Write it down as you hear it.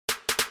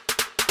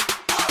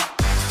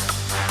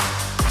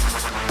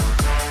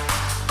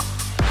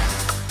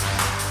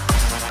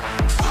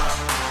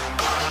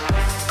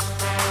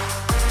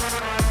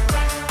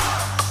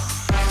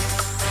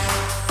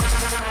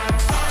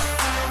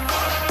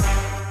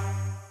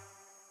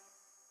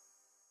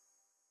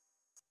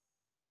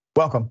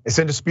Welcome. It's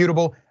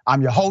indisputable.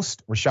 I'm your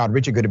host, Rashad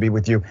Richey. Good to be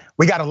with you.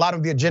 We got a lot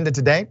on the agenda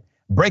today.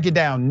 Breaking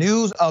down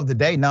news of the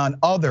day, none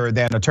other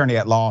than attorney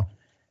at law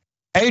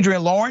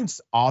Adrian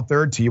Lawrence,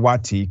 author,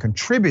 TYT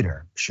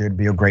contributor. Should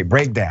be a great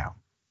breakdown.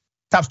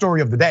 Top story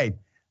of the day: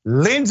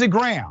 Lindsey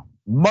Graham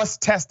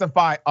must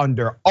testify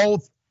under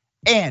oath,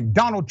 and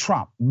Donald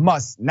Trump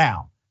must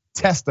now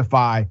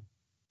testify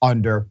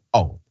under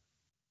oath.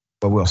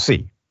 But we'll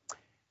see.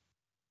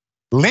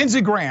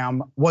 Lindsey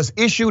Graham was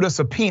issued a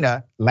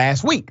subpoena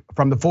last week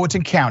from the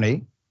Fulton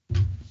County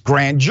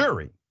grand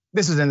jury.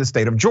 This is in the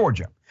state of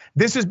Georgia.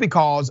 This is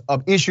because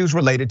of issues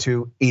related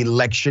to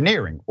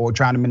electioneering or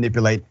trying to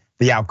manipulate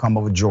the outcome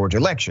of a Georgia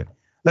election.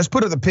 Let's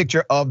put up the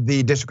picture of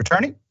the district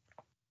attorney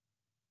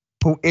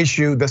who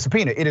issued the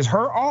subpoena. It is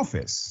her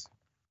office.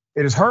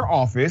 It is her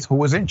office who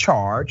was in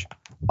charge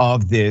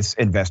of this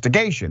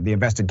investigation. The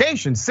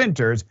investigation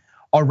centers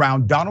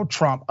around Donald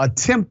Trump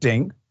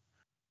attempting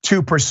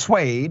to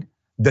persuade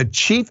the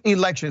chief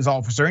elections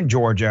officer in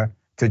Georgia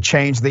to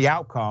change the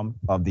outcome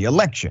of the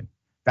election.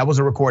 That was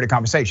a recorded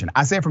conversation.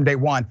 I said from day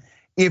one,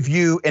 if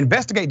you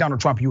investigate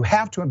Donald Trump, you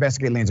have to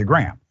investigate Lindsey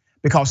Graham,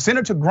 because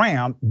Senator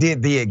Graham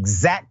did the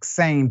exact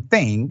same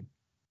thing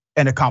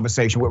in a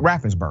conversation with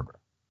Raffensperger.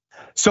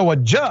 So a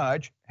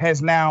judge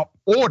has now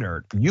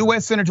ordered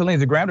US Senator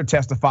Lindsey Graham to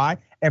testify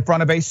in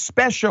front of a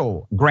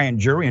special grand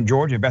jury in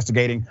Georgia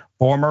investigating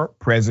former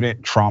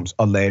President Trump's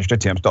alleged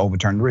attempts to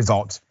overturn the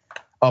results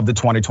of the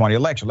 2020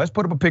 election. Let's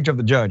put up a picture of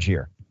the judge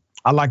here.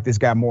 I like this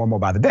guy more and more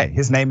by the day.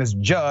 His name is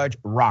Judge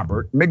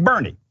Robert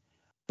McBurney.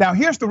 Now,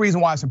 here's the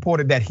reason why it's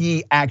important that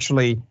he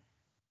actually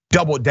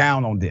doubled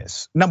down on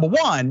this. Number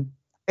one,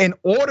 in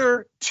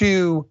order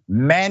to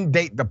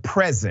mandate the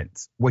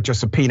presence, which a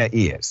subpoena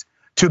is,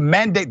 to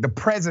mandate the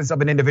presence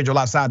of an individual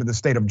outside of the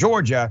state of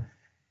Georgia,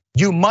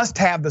 you must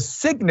have the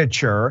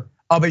signature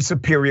of a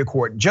superior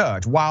court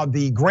judge. While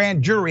the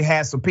grand jury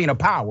has subpoena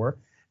power,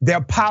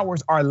 their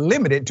powers are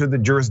limited to the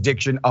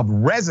jurisdiction of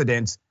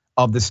residents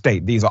of the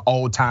state. These are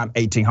old time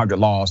 1800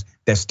 laws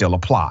that still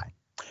apply.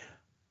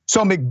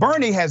 So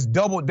McBurney has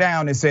doubled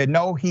down and said,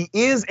 no, he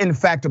is in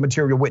fact a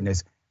material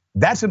witness.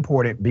 That's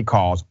important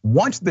because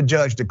once the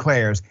judge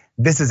declares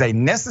this is a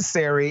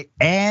necessary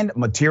and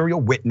material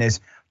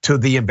witness to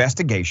the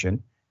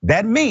investigation,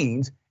 that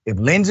means if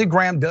Lindsey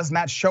Graham does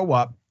not show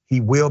up, he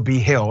will be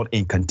held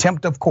in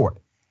contempt of court.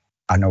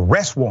 An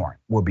arrest warrant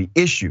will be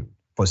issued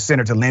for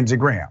Senator Lindsey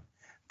Graham.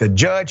 The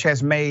judge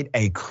has made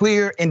a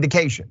clear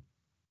indication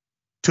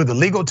to the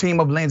legal team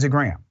of Lindsey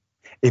Graham.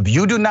 If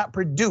you do not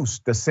produce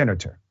the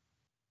senator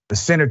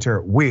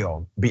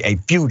will be a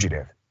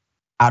fugitive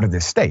out of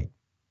this state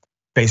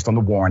based on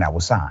the warrant I will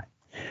sign.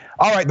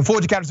 All right, the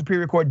Fulton County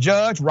Superior Court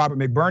Judge Robert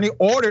McBurney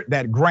ordered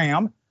that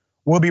Graham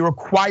will be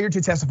required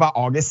to testify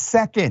August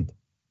 2nd.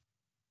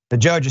 The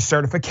judge's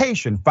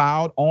certification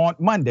filed on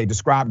Monday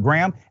described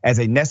Graham as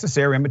a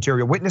necessary and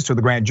material witness to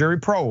the grand jury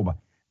probe.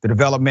 The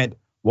development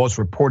was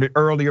reported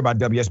earlier by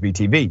WSB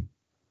TV.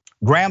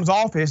 Graham's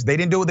office, they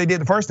didn't do what they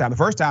did the first time. The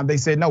first time they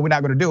said, no, we're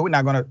not gonna do it. We're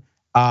not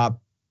gonna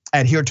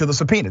adhere to the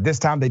subpoena. This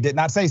time they did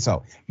not say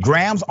so.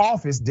 Graham's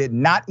office did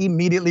not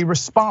immediately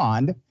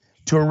respond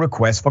to a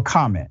request for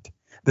comment.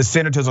 The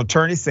senator's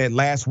attorney said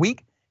last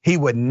week he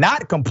would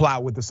not comply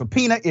with the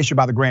subpoena issued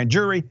by the grand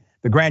jury.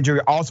 The grand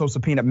jury also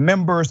subpoenaed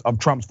members of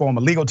Trump's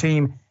former legal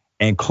team,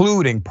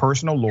 including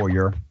personal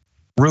lawyer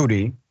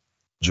Rudy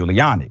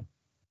Giuliani.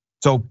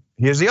 So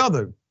here's the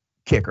other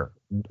kicker.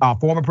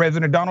 Former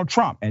President Donald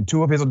Trump and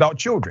two of his adult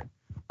children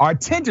are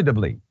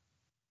tentatively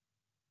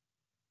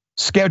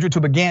scheduled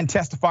to begin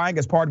testifying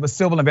as part of a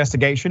civil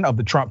investigation of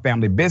the Trump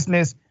family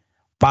business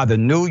by the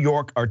New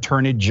York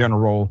Attorney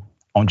General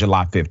on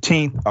July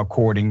 15th,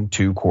 according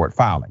to court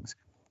filings.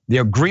 The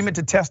agreement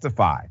to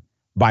testify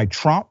by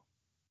Trump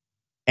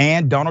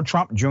and Donald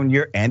Trump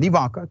Jr. and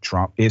Ivanka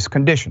Trump is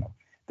conditional.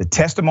 The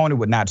testimony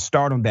would not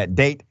start on that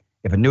date.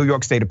 If a New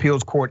York State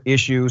Appeals Court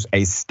issues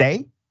a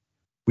stay,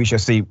 we shall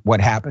see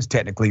what happens.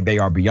 Technically, they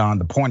are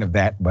beyond the point of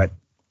that, but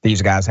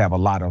these guys have a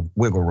lot of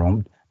wiggle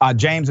room.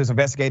 James is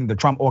investigating the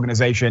Trump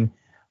organization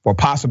for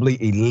possibly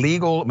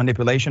illegal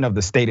manipulation of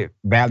the stated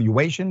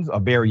valuations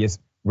of various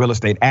real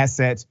estate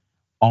assets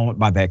owned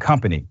by that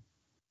company.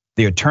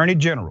 The Attorney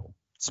General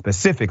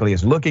specifically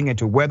is looking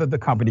into whether the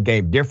company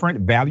gave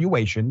different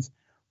valuations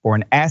for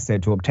an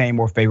asset to obtain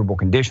more favorable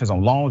conditions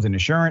on loans and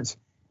insurance,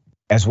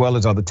 as well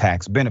as other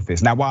tax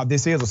benefits. Now, while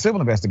this is a civil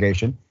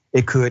investigation,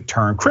 it could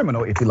turn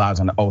criminal if he lies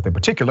on the oath in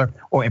particular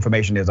or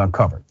information is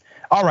uncovered.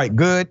 All right,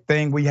 good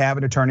thing we have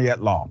an attorney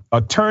at law.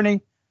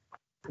 Attorney,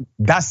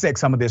 dissect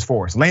some of this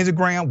for us. Lindsey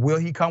Graham, will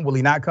he come, will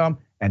he not come?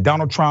 And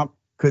Donald Trump,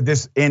 could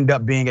this end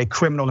up being a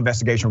criminal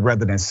investigation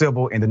rather than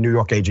civil in the New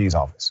York AG's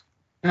office?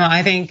 No,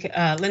 I think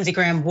Lindsey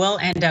Graham will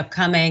end up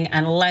coming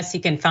unless he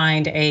can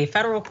find a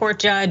federal court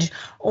judge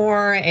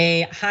or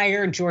a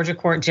higher Georgia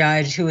court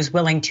judge who is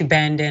willing to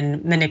bend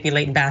and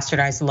manipulate and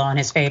bastardize the law in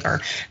his favor.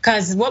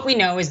 Because what we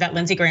know is that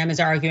Lindsey Graham is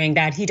arguing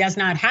that he does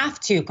not have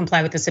to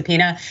comply with the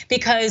subpoena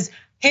because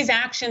his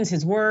actions,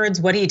 his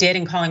words, what he did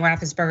in calling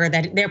Raffensperger,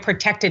 that they're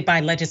protected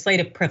by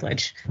legislative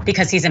privilege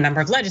because he's a member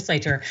of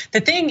legislature.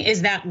 The thing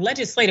is that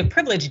legislative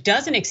privilege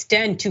doesn't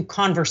extend to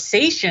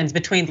conversations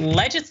between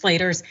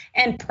legislators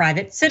and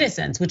private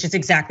citizens, which is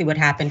exactly what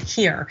happened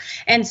here.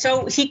 And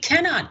so he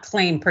cannot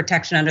claim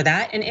protection under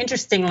that. And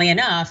interestingly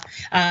enough,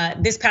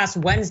 this past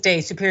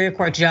Wednesday, Superior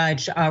Court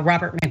Judge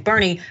Robert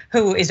McBurney,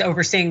 who is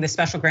overseeing the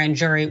special grand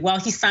jury, well,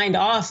 he signed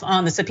off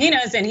on the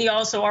subpoenas and he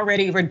also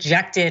already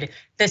rejected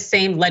the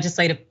same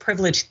legislative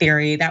privilege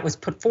theory that was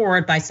put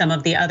forward by some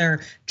of the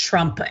other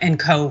Trump and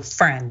co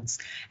friends.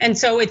 And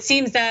so it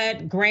seems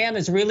that Graham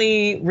is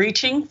really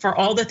reaching for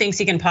all the things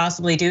he can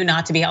possibly do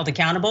not to be held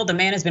accountable. The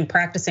man has been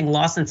practicing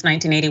law since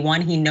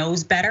 1981. He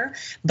knows better,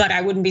 but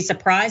I wouldn't be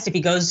surprised if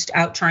he goes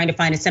out trying to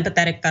find a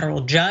sympathetic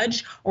federal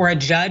judge or a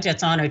judge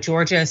that's on a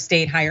Georgia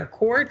state higher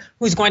court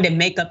who's going to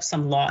make up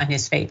some law in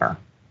his favor.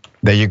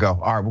 There you go.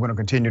 All right, we're going to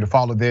continue to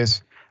follow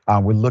this.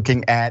 We're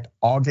looking at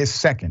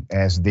August 2nd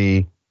as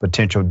the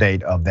potential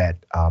date of that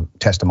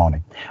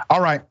testimony.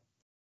 All right.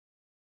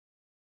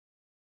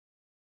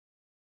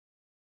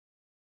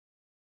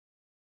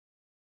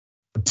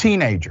 A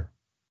teenager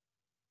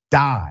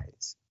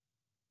dies,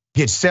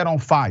 gets set on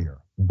fire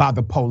by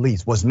the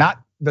police, was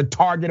not the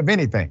target of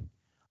anything.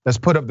 Let's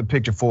put up the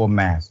picture full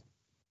mass.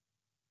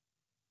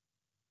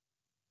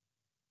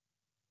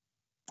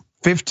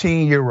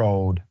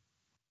 15-year-old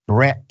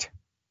Brett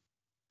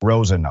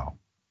Rosenau.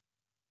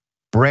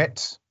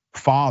 Brett's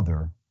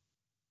father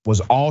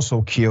was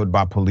also killed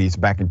by police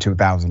back in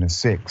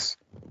 2006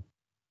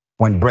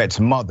 when Brett's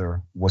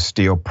mother was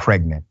still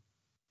pregnant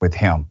with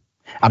him.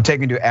 I'm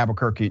taking you to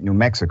Albuquerque, New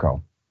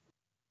Mexico.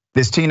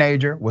 This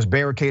teenager was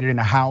barricaded in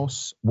a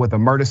house with a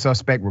murder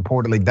suspect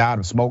reportedly died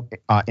of smoke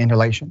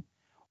inhalation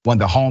when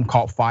the home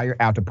caught fire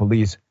after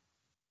police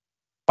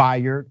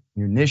fired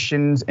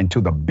munitions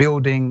into the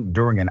building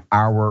during an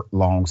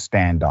hour-long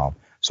standoff.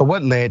 So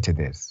what led to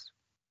this?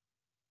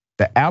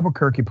 The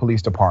Albuquerque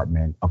Police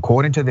Department,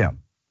 according to them,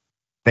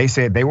 they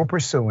said they were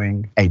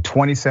pursuing a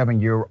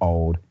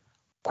 27-year-old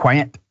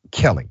Quant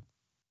Kelly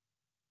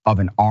of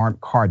an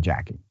armed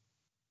carjacking,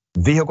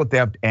 vehicle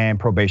theft, and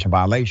probation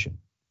violation.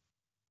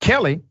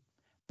 Kelly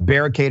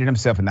barricaded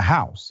himself in the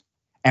house,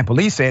 and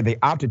police said they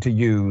opted to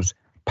use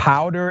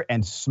powder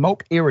and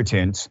smoke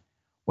irritants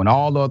when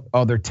all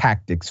other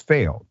tactics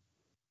failed.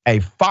 A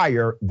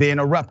fire then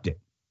erupted,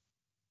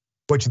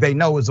 which they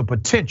know is a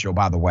potential,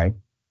 by the way.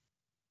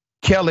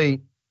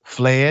 Kelly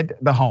fled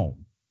the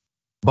home,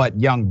 but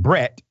young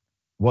Brett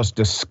was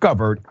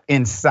discovered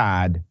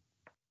inside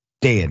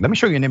dead. Let me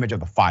show you an image of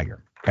the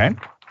fire, okay?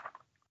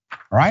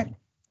 All right,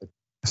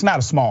 it's not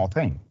a small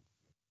thing.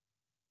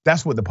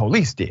 That's what the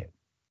police did.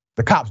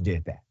 The cops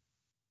did that,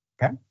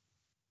 okay?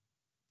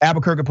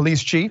 Albuquerque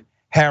Police Chief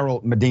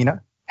Harold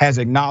Medina has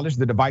acknowledged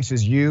the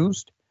devices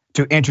used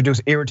to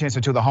introduce irritants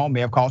into the home may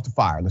have caused the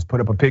fire. Let's put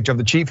up a picture of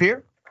the chief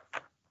here.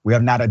 We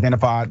have not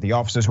identified the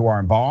officers who are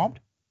involved.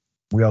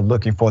 We are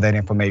looking for that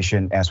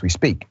information as we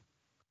speak.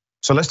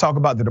 So let's talk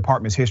about the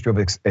department's history of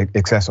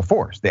excessive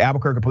force. The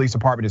Albuquerque Police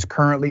Department is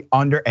currently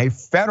under a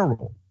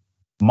federal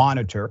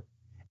monitor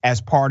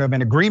as part of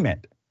an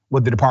agreement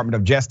with the Department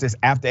of Justice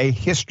after a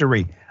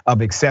history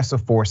of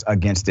excessive force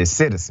against its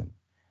citizen.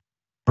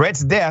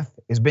 Brett's death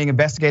is being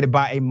investigated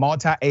by a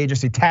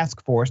multi-agency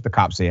task force, the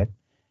cops said.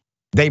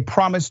 They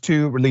promised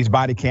to release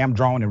body cam,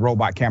 drone, and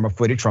robot camera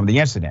footage from the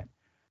incident.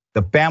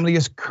 The family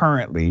is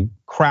currently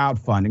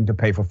crowdfunding to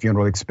pay for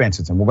funeral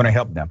expenses, and we're gonna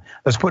help them.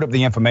 Let's put up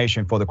the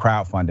information for the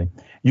crowdfunding.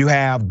 You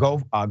have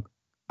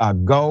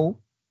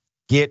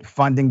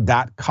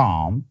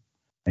gogetfunding.com,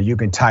 and you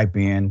can type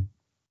in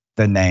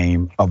the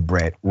name of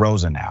Brett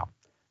Rosenau.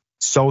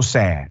 So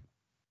sad.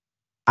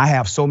 I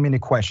have so many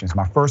questions.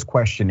 My first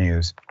question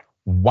is,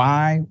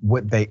 why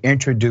would they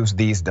introduce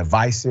these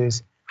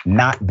devices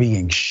not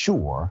being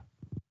sure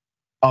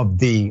of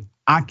the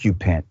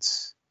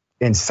occupants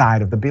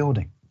inside of the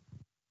building?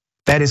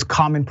 That is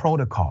common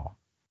protocol.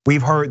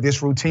 We've heard this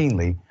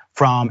routinely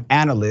from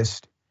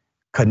analysts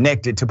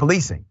connected to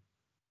policing.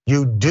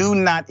 You do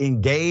not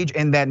engage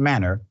in that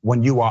manner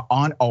when you are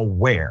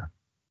unaware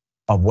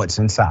of what's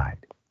inside.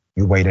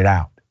 You wait it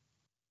out.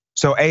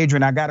 So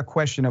Adrian, I got a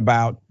question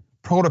about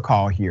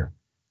protocol here.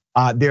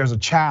 There's a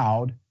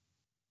child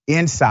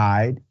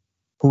inside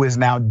who is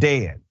now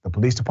dead. The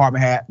police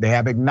department they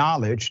have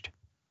acknowledged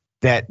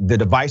that the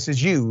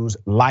devices used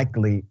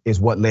likely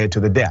is what led to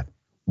the death.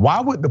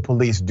 Why would the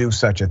police do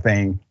such a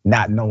thing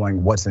not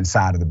knowing what's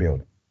inside of the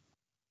building?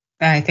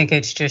 I think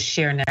it's just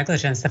sheer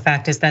negligence. The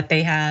fact is that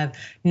they have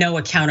no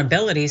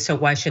accountability, so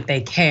why should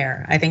they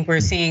care? I think we're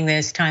seeing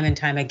this time and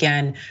time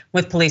again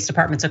with police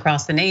departments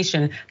across the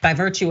nation. By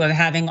virtue of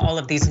having all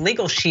of these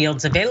legal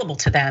shields available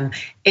to them,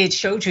 it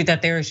showed you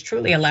that there is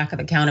truly a lack of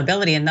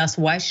accountability, and thus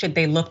why should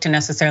they look to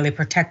necessarily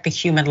protect the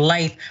human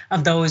life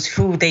of those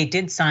who they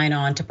did sign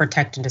on to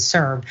protect and to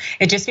serve?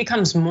 It just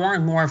becomes more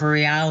and more of a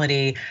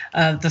reality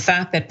of the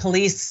fact that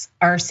police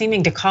are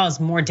seeming to cause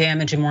more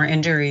damage and more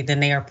injury than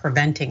they are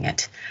preventing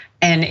it.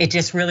 And it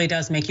just really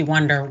does make you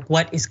wonder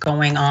what is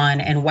going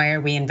on and why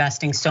are we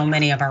investing so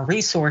many of our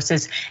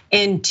resources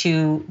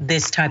into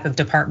this type of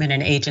department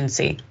and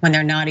agency when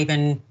they're not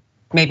even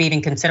maybe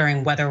even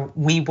considering whether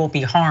we will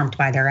be harmed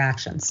by their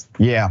actions.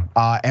 Yeah,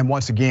 and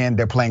once again,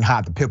 they're playing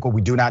hide the pickle.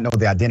 We do not know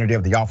the identity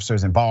of the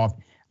officers involved.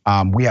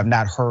 We have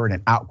not heard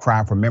an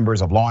outcry from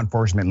members of law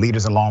enforcement,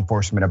 leaders of law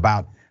enforcement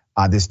about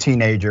this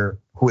teenager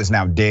who is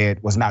now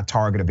dead, was not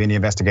target of any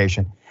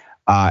investigation.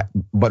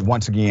 But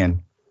once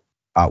again,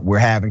 we're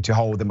having to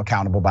hold them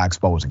accountable by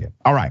exposing it.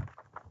 All right.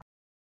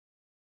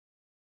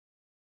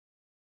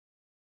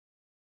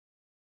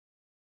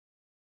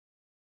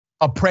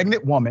 A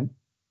pregnant woman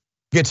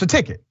gets a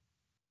ticket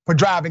for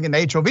driving in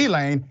the HOV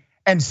lane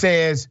and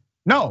says,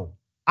 no,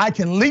 I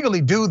can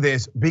legally do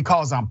this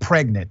because I'm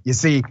pregnant. You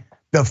see,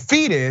 the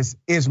fetus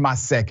is my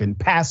second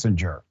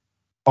passenger,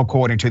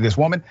 according to this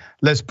woman.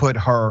 Let's put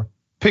her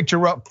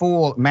picture up,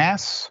 full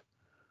mass,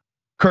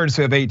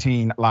 courtesy of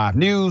 18 Live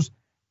News.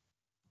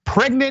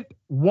 Pregnant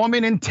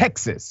woman in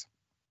Texas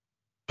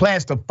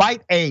plans to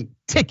fight a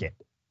ticket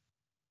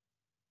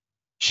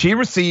she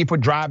received for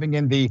driving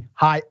in the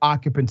high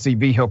occupancy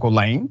vehicle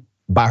lane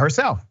by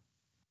herself,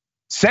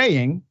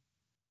 saying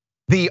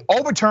the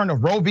overturn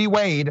of Roe v.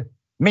 Wade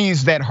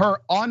means that her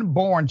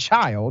unborn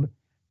child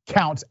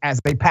counts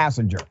as a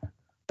passenger.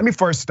 Let me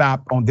first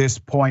stop on this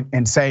point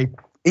and say,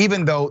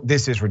 even though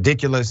this is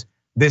ridiculous,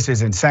 this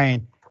is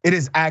insane, it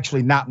is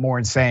actually not more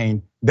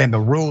insane than the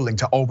ruling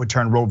to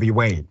overturn Roe v.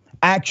 Wade.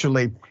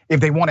 Actually,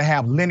 if they want to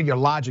have linear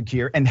logic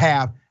here and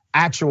have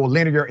actual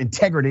linear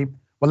integrity,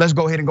 well, let's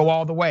go ahead and go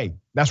all the way.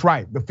 That's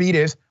right, the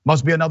fetus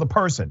must be another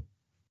person.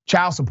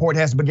 Child support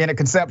has to begin at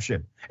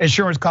conception.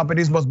 Insurance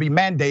companies must be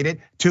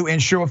mandated to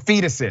insure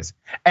fetuses.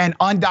 And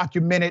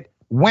undocumented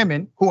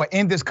women who are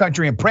in this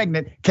country and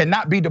pregnant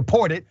cannot be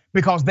deported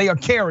because they are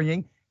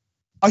carrying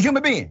a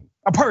human being,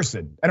 a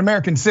person, an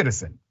American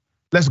citizen.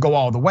 Let's go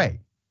all the way.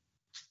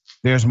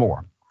 There's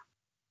more.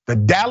 The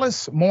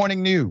Dallas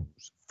Morning News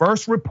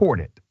first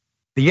reported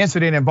the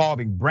incident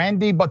involving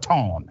Brandy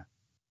Baton,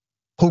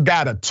 who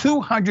got a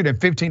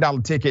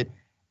 $215 ticket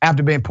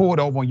after being pulled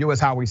over on US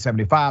Highway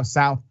 75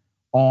 South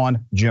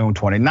on June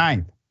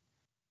 29th.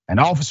 An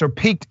officer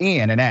peeked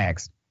in and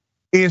asked,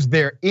 "Is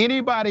there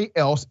anybody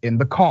else in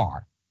the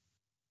car?"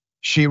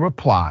 She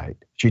replied,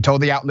 she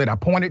told the outlet, "I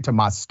pointed to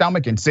my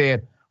stomach and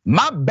said,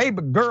 my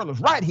baby girl is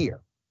right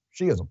here.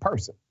 She is a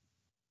person."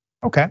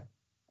 Okay.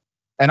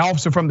 An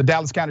officer from the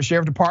Dallas County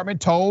Sheriff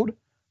Department told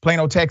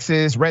Plano,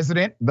 Texas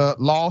resident, the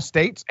law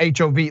states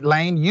HOV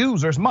lane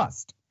users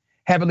must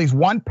have at least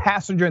one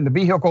passenger in the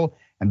vehicle,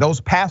 and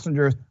those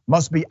passengers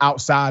must be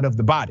outside of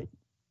the body.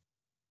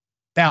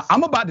 Now,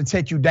 I'm about to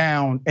take you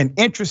down an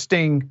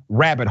interesting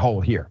rabbit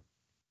hole here,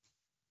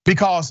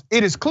 because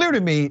it is clear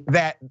to me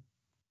that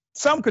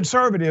some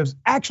conservatives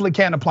actually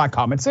can't apply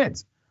common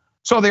sense.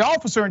 So the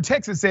officer in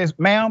Texas says,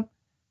 ma'am,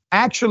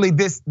 actually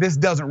this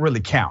doesn't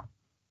really count.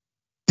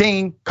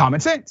 Ding, common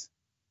sense.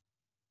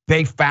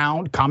 They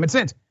found common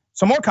sense.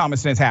 Some more common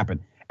sense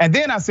happened. And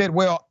then I said,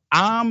 well,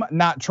 I'm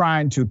not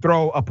trying to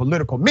throw a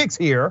political mix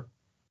here,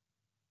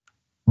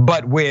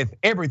 but with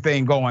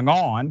everything going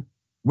on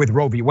with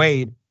Roe v.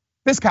 Wade,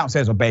 this counts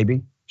as a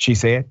baby, she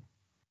said.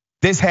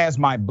 This has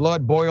my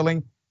blood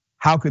boiling.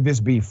 How could this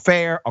be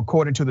fair?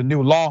 According to the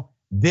new law,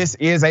 this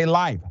is a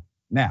life.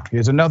 Now,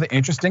 here's another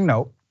interesting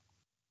note,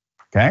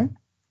 okay?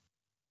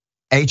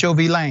 HOV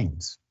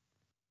lanes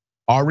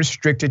are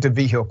restricted to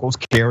vehicles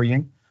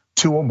carrying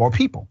 2 or more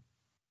people.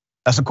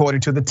 That's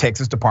according to the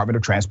Texas Department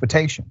of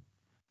Transportation.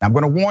 Now, I'm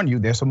gonna warn you,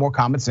 there's some more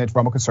common sense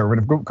from a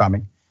conservative group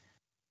coming.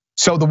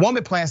 So the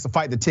woman plans to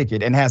fight the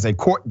ticket and has a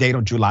court date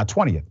on July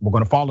 20th. We're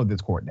gonna follow this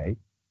court date.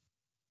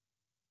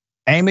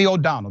 Amy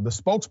O'Donnell, the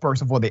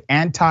spokesperson for the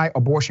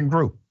anti-abortion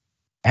group.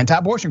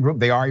 Anti-abortion group,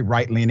 they are a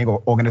right-leaning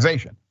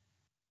organization.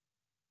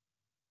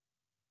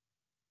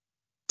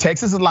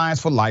 Texas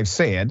Alliance for Life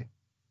said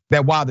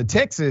that while the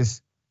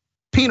Texas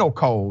Penal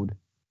Code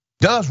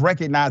does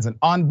recognize an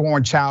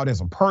unborn child as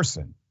a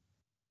person,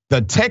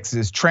 the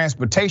Texas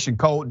Transportation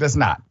Code does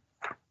not.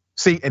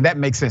 See, and that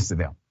makes sense to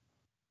them.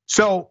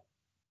 So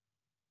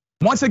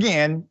once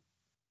again,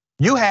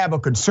 you have a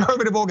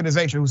conservative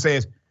organization who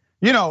says,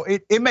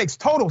 it makes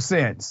total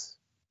sense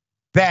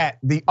that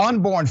the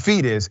unborn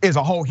fetus is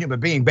a whole human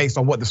being based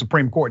on what the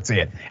Supreme Court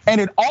said.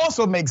 And it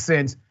also makes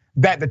sense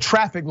that the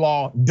traffic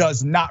law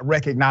does not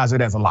recognize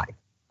it as a life.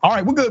 All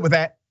right, we're good with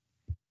that.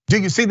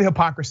 Do you see the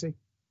hypocrisy?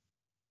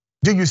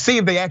 Do you see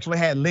if they actually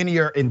had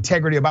linear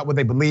integrity about what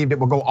they believed, it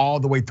would go all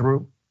the way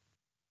through?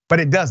 But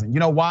it doesn't. You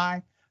know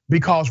why?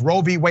 Because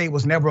Roe v. Wade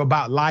was never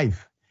about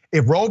life.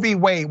 If Roe v.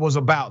 Wade was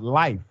about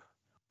life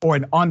or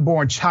an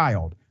unborn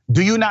child,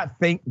 do you not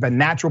think the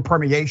natural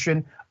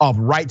permeation of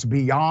rights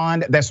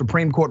beyond that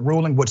Supreme Court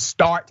ruling would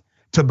start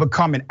to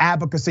become an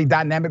advocacy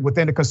dynamic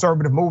within the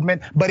conservative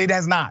movement? But it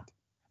has not.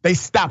 They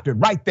stopped it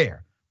right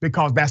there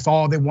because that's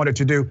all they wanted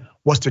to do,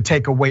 was to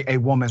take away a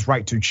woman's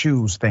right to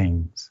choose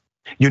things.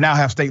 You now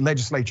have state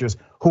legislatures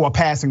who are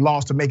passing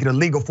laws to make it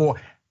illegal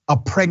for a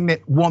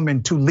pregnant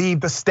woman to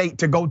leave the state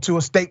to go to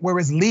a state where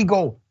it's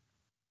legal.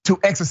 to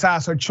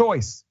exercise her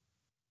choice.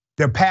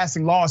 They're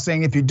passing laws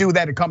saying if you do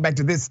that and come back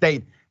to this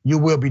state, you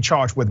will be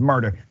charged with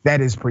murder.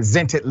 That is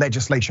presented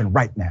legislation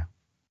right now.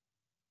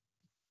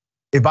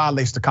 It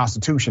violates the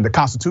Constitution. The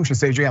Constitution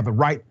says you have the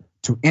right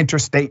to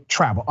interstate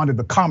travel under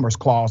the Commerce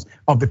Clause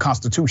of the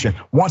Constitution.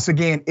 Once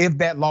again, if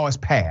that law is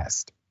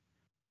passed,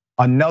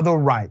 another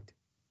right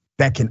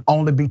that can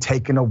only be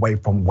taken away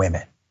from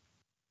women.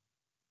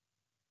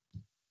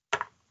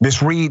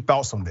 Ms. Reed,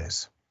 thoughts on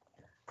this?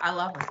 I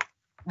love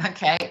it.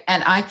 Okay,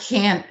 and I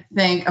can't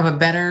think of a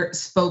better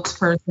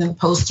spokesperson,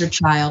 poster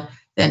child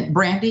than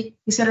Brandy.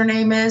 You said her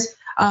name is.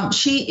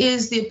 She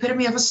is the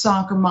epitome of a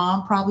soccer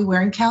mom, probably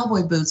wearing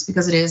cowboy boots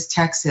because it is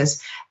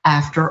Texas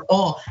after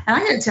all. And I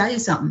gotta tell you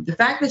something, the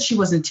fact that she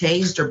wasn't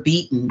tased or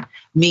beaten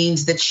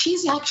means that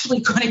she's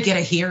actually gonna get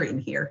a hearing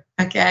here,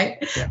 okay?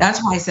 Yeah.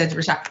 That's why I said to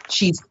Rashad,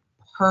 she's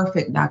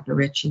perfect, Dr.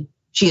 Richey.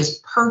 She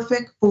is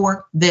perfect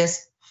for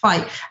this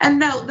fight. And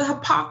no, the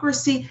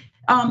hypocrisy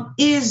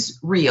is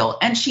real.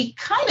 And she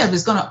kind of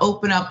is gonna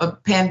open up a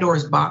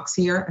Pandora's box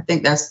here. I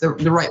think that's the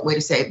right way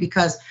to say it,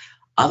 because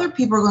other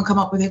people are gonna come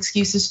up with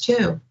excuses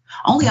too.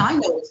 Only I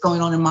know what's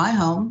going on in my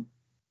home.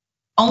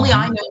 Only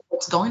I know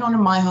what's going on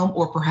in my home,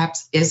 or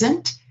perhaps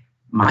isn't.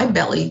 My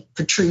belly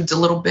protrudes a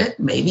little bit.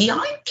 Maybe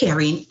I'm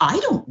carrying, I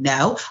don't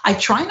know. I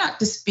try not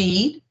to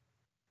speed.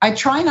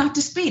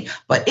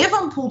 But if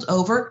I'm pulled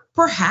over,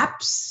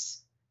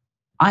 perhaps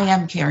I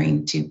am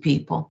carrying two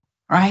people,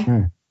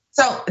 right?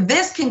 So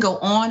this can go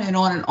on and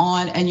on and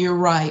on, and you're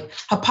right.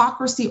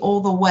 Hypocrisy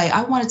all the way.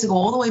 I wanted to go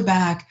all the way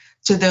back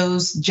to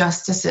those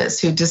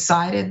justices who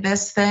decided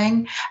this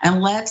thing,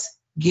 and let's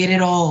get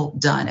it all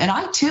done. And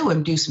I too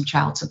am due some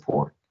child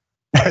support.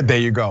 There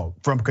you go,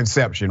 from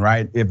conception,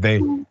 right? If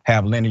they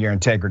have linear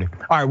integrity.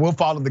 All right, we'll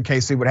follow the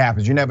case, see what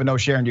happens. You never know,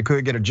 Sharon, you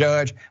could get a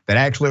judge that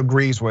actually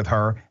agrees with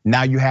her.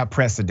 Now you have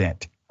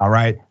precedent, all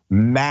right?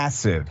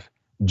 Massive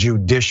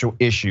judicial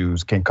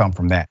issues can come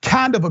from that.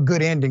 Kind of a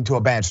good ending to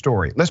a bad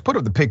story. Let's put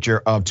up the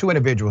picture of two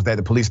individuals that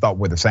the police thought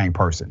were the same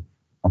person,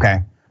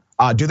 okay?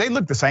 Do they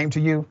look the same to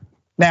you?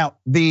 Now,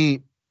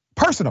 the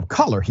person of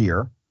color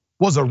here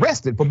was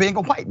arrested for being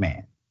a white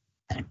man.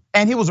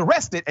 And he was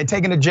arrested and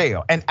taken to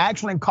jail and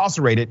actually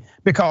incarcerated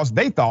because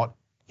they thought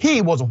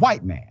he was a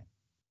white man.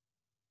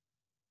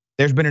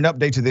 There's been an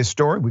update to this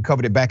story. We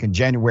covered it back in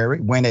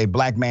January when a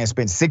black man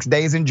spent 6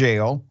 days in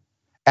jail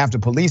after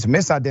police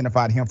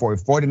misidentified him for a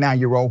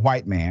 49-year-old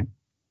white man.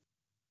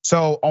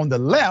 So on the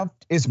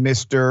left is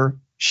Mr.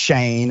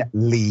 Shane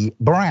Lee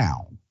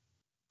Brown.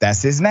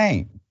 That's his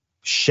name,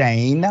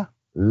 Shane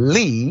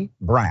Lee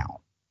Brown.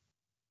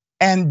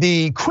 And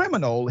the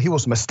criminal he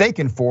was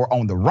mistaken for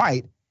on the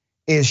right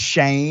is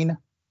Shane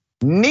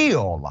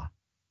Neal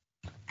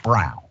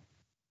Brown.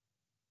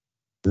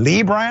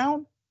 Lee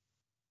Brown,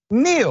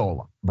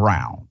 Neal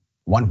Brown.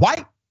 One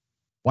white,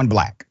 one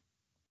black.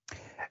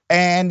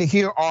 And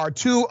here are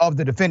two of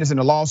the defendants in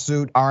the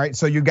lawsuit. All right,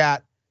 so you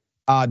got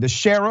the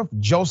sheriff,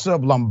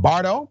 Joseph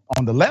Lombardo,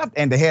 on the left,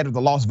 and the head of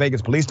the Las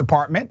Vegas Police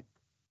Department.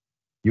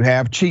 You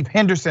have Chief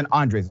Henderson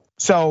Andres.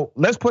 So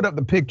let's put up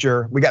the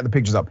picture. We got the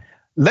pictures up.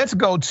 Let's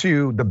go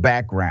to the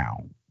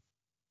background.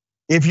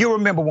 If you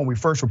remember when we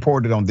first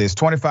reported on this,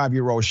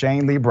 25-year-old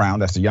Shane Lee Brown,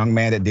 that's a young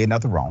man that did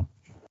nothing wrong,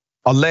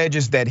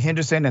 alleges that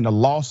Henderson and the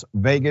Las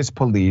Vegas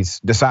police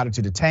decided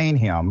to detain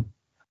him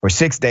for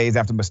 6 days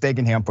after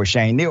mistaking him for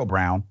Shane Neal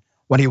Brown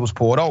when he was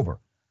pulled over.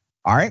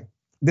 All right,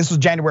 this was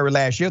January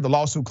last year. The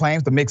lawsuit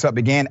claims the mix-up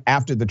began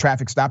after the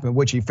traffic stop in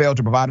which he failed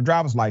to provide a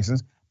driver's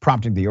license,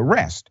 prompting the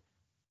arrest.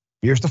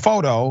 Here's the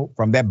photo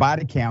from that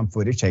body cam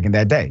footage taken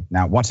that day.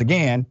 Now, once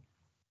again,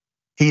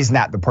 he's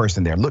not the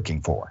person they're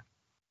looking for.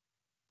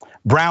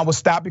 Brown was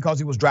stopped because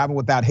he was driving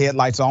without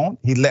headlights on.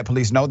 He let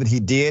police know that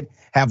he did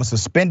have a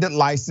suspended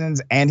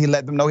license, and he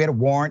let them know he had a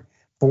warrant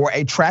for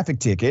a traffic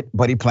ticket,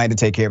 but he planned to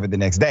take care of it the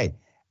next day.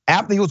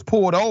 After he was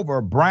pulled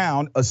over,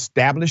 Brown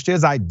established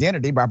his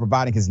identity by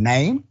providing his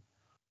name,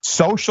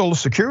 social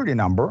security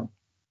number,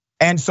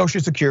 and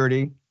social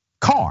security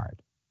card.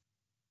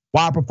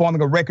 While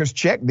performing a records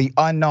check, the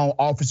unknown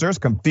officers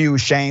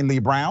confused Shane Lee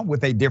Brown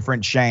with a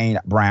different Shane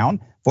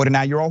Brown,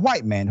 49-year-old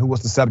white man who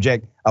was the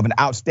subject of an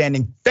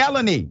outstanding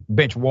felony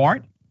bench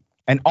warrant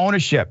and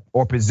ownership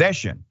or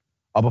possession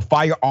of a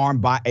firearm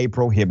by a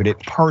prohibited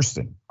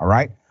person, all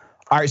right?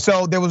 All right,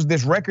 so there was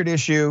this record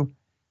issue.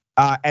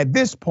 At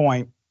this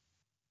point,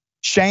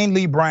 Shane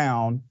Lee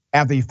Brown,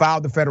 after he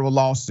filed the federal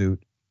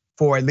lawsuit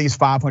for at least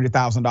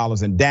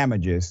 $500,000 in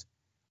damages,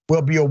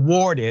 will be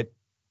awarded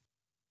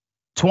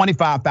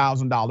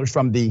 $25,000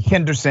 from the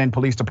Henderson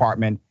Police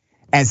Department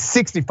and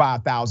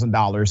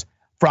 $65,000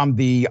 from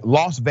the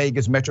Las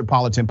Vegas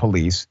Metropolitan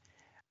Police.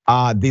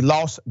 The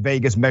Las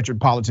Vegas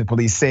Metropolitan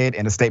Police said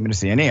in a statement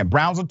to CNN.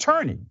 Brown's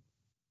attorney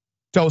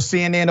told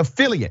CNN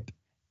affiliate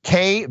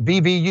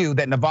KVVU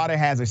that Nevada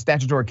has a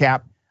statutory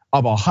cap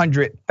of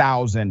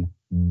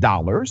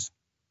 $100,000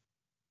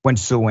 when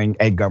suing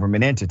a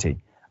government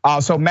entity.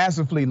 So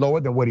massively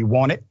lower than what he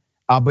wanted.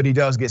 But he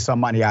does get some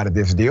money out of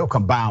this deal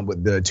combined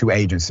with the two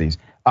agencies.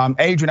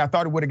 Adrian, I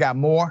thought it would have got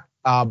more,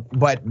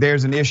 but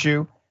there's an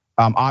issue,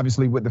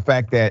 obviously, with the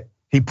fact that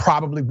he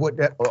probably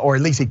would, or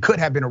at least he could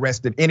have been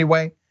arrested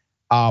anyway.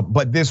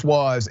 But this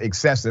was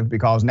excessive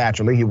because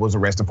naturally he was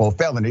arrested for a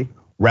felony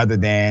rather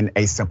than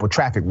a simple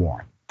traffic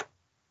warrant.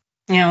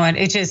 You know what,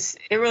 it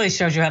really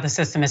shows you how the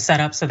system is set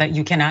up so that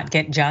you cannot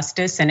get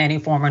justice in any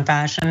form or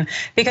fashion.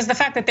 Because the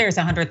fact that there's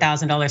a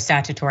 $100,000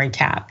 statutory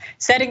cap,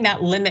 setting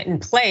that limit in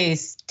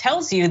place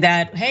tells you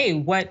that, hey,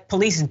 what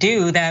police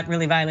do that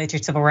really violates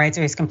your civil rights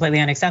or is completely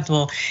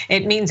unacceptable.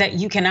 It means that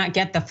you cannot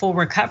get the full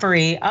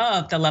recovery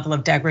of the level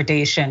of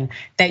degradation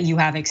that you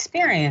have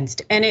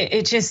experienced. And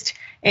it's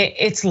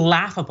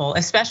laughable,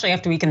 especially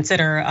after we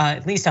consider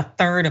at least a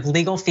third of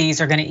legal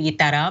fees are gonna eat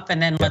that up.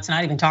 And then let's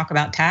not even talk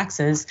about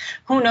taxes.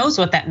 Who knows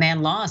what that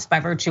man lost by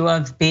virtue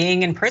of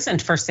being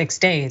imprisoned for 6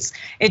 days.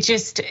 It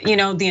just,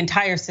 the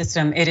entire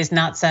system, it is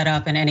not set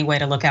up in any way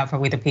to look out for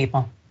we the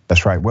people.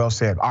 That's right, well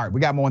said. All right,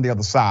 we got more on the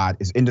other side.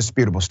 It's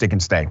indisputable, stick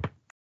and stay.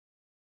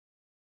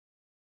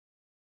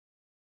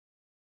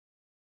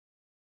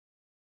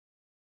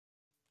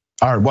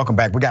 All right, welcome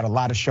back. We got a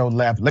lot of show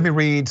left. Let me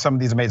read some of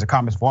these amazing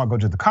comments before I go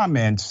to the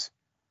comments.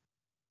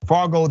 Before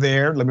I go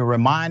there, let me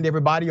remind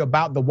everybody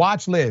about the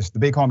watch list. The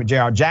big homie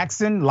JR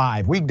Jackson,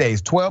 live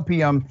weekdays, 12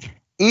 p.m.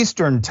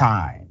 Eastern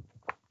time,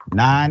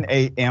 9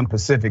 a.m.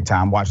 Pacific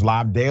time. Watch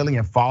live daily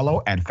and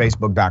follow at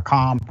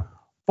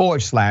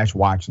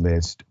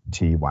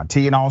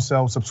facebook.com/watchlist-TYT. And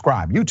also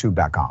subscribe,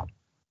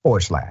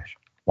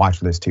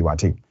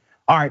 youtube.com/watchlist-TYT.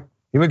 All right,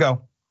 here we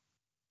go.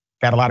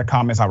 Got a lot of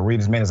comments. I'll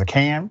read as many as I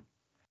can.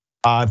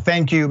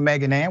 Thank you,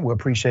 Megan Ann. We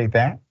appreciate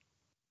that.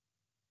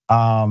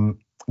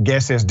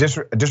 Guest says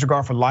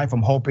disregard for life.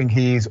 I'm hoping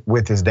he's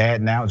with his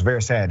dad now. It's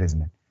very sad,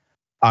 isn't it?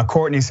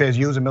 Courtney says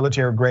using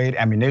military grade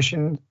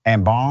ammunition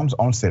and bombs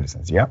on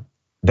citizens. Yep.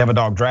 Devil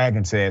Dog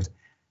Dragon says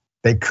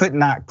they could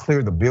not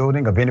clear the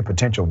building of any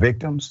potential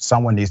victims.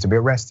 Someone needs to be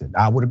arrested.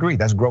 I would agree.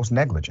 That's gross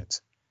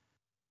negligence.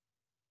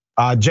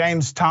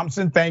 James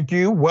Thompson, thank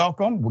you.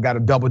 Welcome. We got a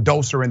double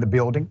doser in the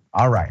building.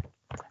 All right.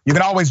 You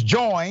can always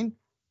join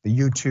the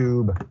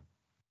YouTube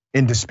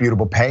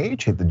Indisputable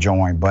page, hit the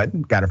join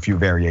button. Got a few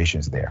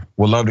variations there.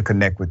 We'd love to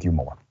connect with you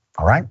more.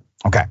 All right,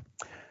 okay.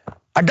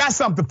 I got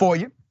something for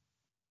you.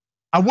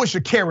 I wish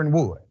a Karen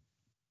would.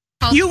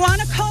 You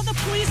want to call the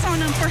police on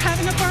them for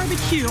having a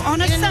barbecue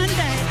on a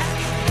Sunday?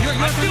 You're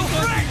still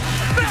free.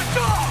 Back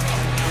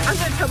off! I'm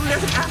going to tell them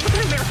there's an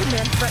African American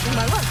man threatening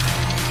my life.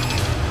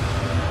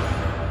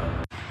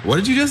 What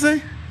did you just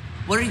say?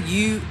 What are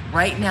you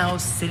right now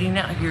sitting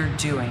out here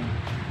doing?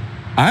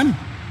 I'm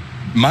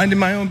minding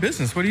my own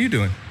business. What are you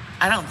doing?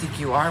 I don't think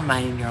you are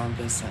minding your own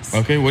business.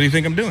 Okay, what do you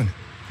think I'm doing?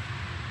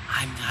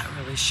 I'm not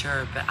really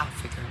sure, but I'll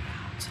figure it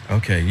out.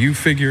 Okay, you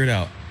figure it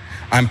out.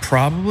 I'm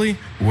probably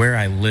where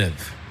I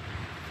live.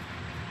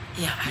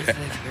 Yeah, I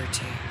live here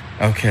too.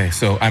 Okay,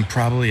 so I'm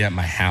probably at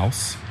my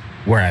house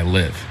where I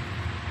live.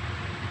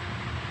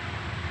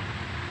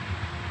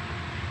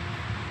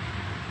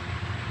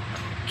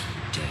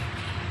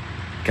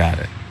 Okey-dokey. Got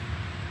it.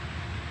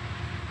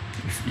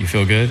 You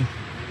feel good?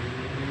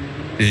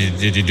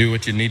 Did you do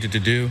what you needed to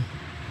do?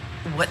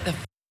 What the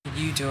f are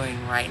you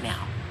doing right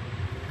now?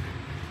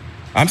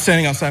 I'm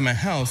standing outside my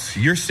house.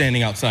 You're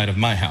standing outside of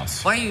my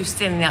house. Why are you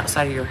standing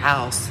outside of your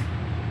house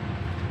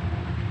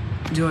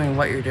doing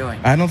what you're doing?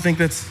 I don't think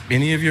that's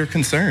any of your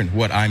concern,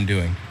 what I'm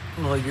doing.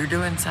 Well, you're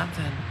doing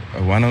something.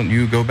 Why don't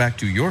you go back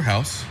to your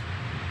house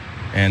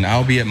and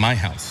I'll be at my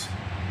house?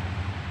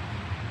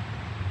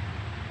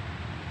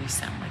 You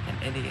sound like an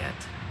idiot.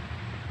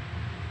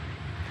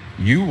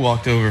 You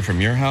walked over from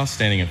your house,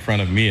 standing in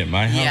front of me at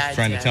my house,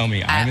 trying to tell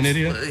me I'm an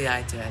idiot? Absolutely,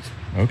 I did.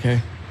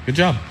 Okay, good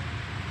job.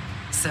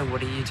 So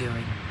what are you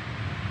doing?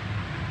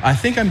 I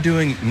think I'm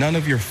doing none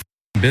of your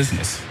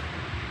business.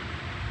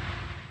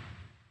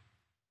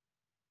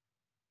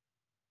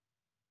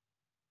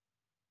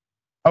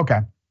 Okay,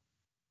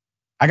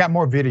 I got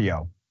more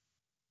video.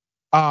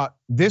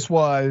 This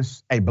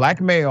was a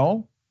black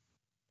male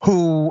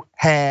who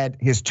had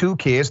his 2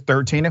 kids,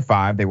 13 and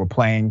 5. They were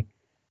playing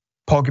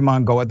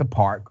Pokemon Go at the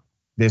park.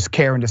 This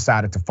Karen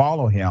decided to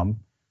follow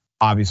him,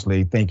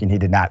 obviously thinking he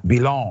did not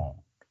belong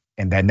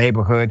in that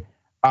neighborhood.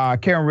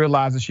 Karen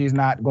realizes she's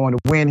not going to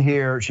win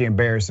here. She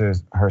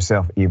embarrasses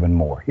herself even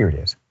more. Here it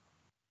is.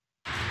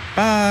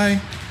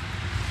 Bye.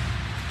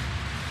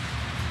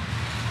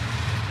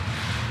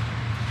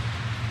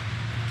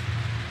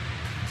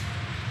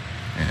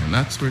 And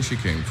that's where she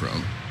came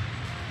from.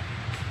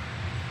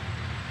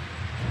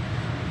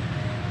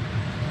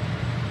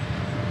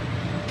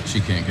 She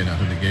can't get out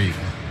of the gate.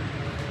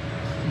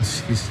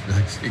 She's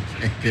like, she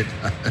can't get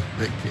out of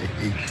the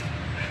gate.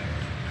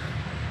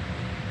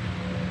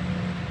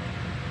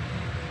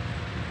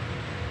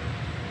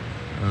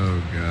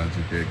 Oh God,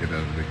 you can't get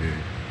out of the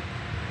gate.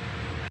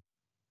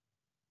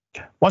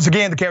 Once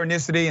again, the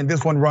Karenicity, and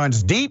this one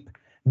runs deep.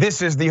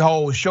 This is the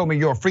whole show me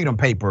your freedom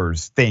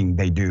papers thing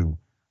they do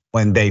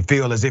when they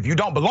feel as if you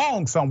don't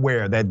belong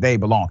somewhere that they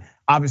belong.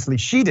 Obviously,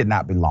 she did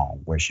not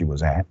belong where she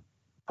was at,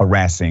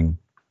 harassing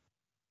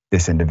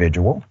this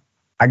individual.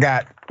 I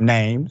got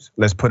names.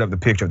 Let's put up the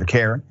picture of the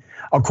Karen.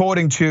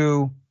 According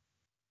to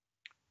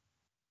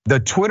the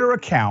Twitter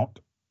account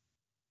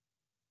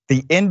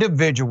The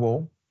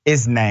individual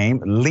is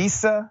named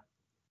Lisa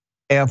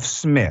F.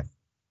 Smith.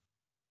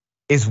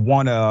 Is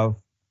one of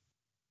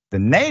the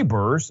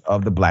neighbors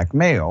of the black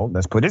male.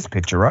 Let's put his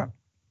picture up.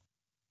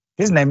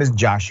 His name is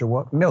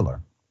Joshua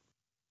Miller.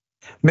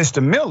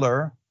 Mr.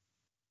 Miller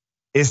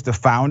is the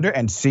founder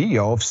and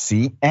CEO of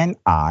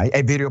CNI,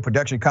 a video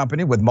production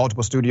company with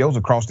multiple studios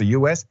across the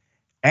US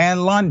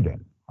and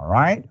London, all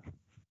right?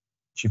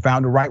 She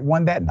found the right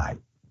one that night.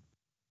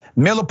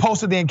 Miller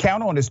posted the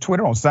encounter on his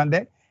Twitter on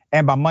Sunday,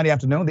 and by Monday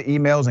afternoon, the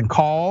emails and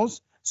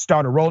calls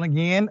started rolling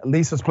in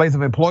Lisa's place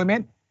of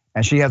employment,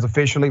 and she has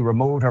officially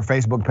removed her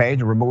Facebook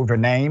page and removed her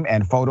name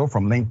and photo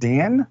from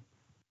LinkedIn.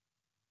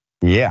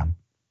 Yeah,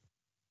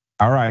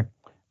 all right.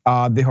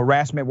 The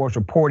harassment was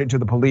reported to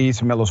the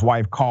police. Miller's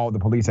wife called the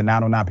police at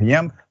 9:09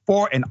 p.m.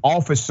 for an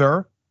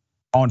officer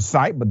on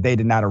site, but they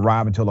did not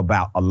arrive until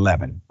about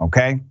 11,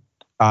 okay?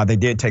 They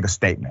did take a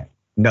statement.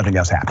 Nothing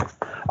else happened.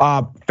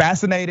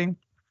 Fascinating.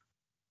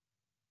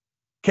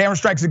 Karen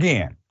strikes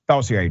again.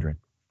 Thoughts here, Adrian?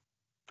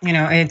 You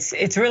know,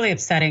 it's really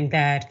upsetting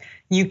that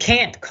you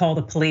can't call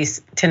the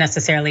police to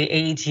necessarily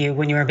aid you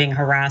when you are being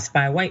harassed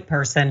by a white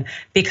person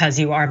because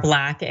you are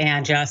black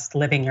and just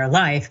living your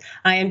life.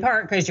 In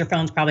part because your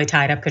phone's probably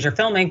tied up because you're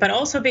filming, but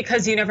also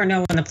because you never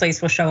know when the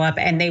police will show up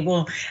and they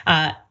will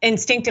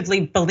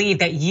instinctively believe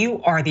that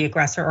you are the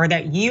aggressor or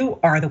that you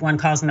are the one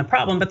causing the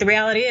problem. But the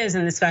reality is,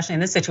 and especially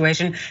in this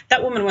situation,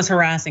 that woman was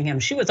harassing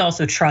him. She was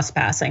also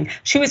trespassing.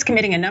 She was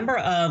committing a number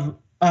of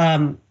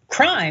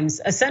crimes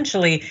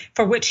essentially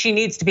for which she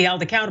needs to be held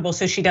accountable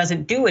so she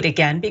doesn't do it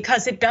again,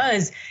 because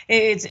it's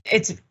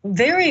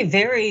very,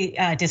 very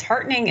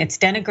disheartening. It's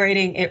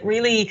denigrating. It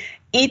really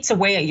eats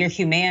away at your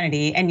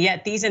humanity, and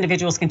yet these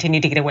individuals continue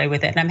to get away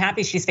with it. And I'm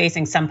happy she's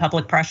facing some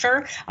public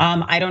pressure.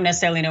 I don't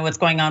necessarily know what's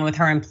going on with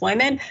her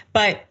employment,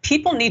 but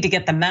people need to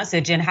get the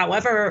message, and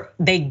however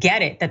they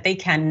get it, that they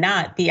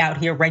cannot be out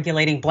here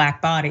regulating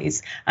black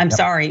bodies. I'm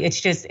sorry, it's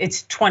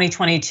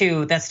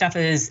 2022. That stuff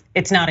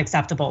it's not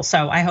acceptable.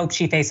 So I hope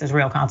she faces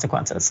real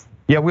consequences.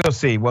 Yeah, we'll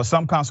see. Well,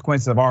 some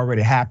consequences have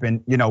already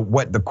happened. You know,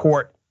 what the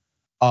court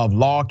of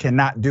law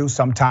cannot do,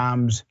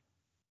 sometimes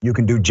you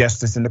can do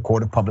justice in the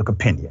court of public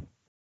opinion.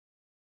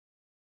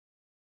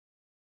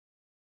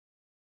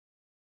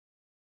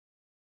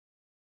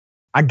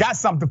 I got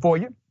something for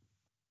you.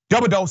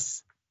 Double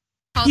dose.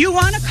 You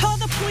want to call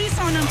the police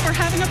on them for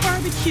having a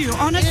barbecue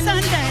on a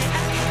Sunday.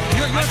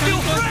 You're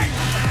still free!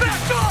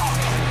 Back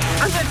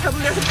off! I'm gonna tell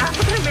them there's an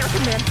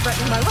African-American man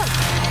threatening my life.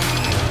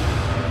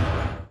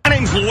 My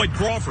name's Lloyd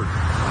Crawford.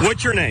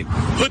 What's your name?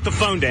 Put the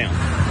phone down.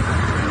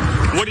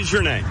 What is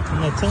your name?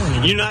 I'm not telling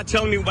you. You're not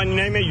telling me what your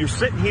name is? You're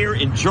sitting here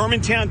in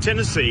Germantown,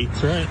 Tennessee.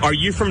 That's right. Are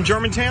you from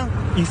Germantown?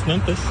 East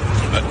Memphis.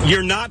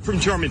 You're not from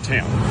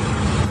Germantown.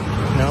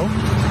 No.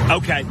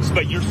 Okay,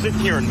 but you're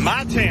sitting here in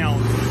my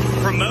town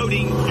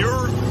promoting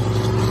your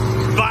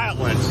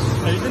violence.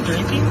 Have you been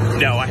drinking?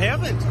 No, I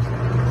haven't.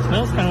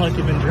 Smells kind of like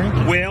you've been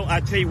drinking. Well, I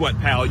tell you what,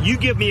 pal. You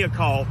give me a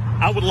call.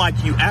 I would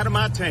like you out of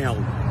my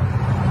town.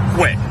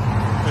 Quick.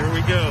 There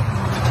we go.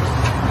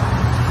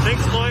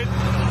 Thanks, Lloyd.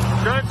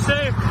 Drive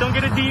safe. Don't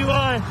get a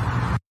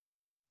DUI.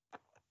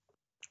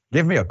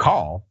 Give me a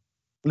call.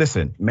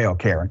 Listen, Mel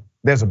Karen,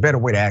 there's a better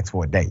way to ask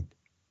for a date.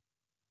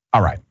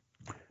 All right.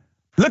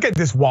 Look at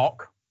this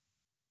walk.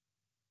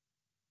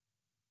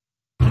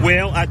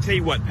 Well, I tell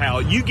you what,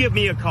 pal. You give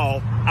me a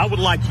call. I would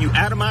like you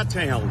out of my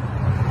town.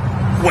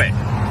 Quick.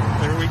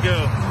 There we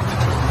go.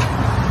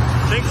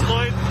 Thanks,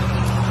 Lloyd.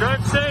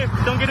 Drive safe.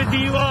 Don't get a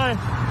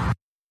DUI.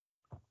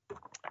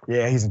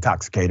 Yeah, he's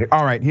intoxicated.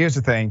 All right, here's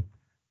the thing.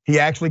 He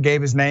actually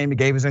gave his name, he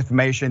gave his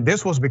information.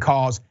 This was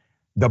because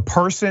the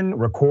person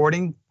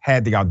recording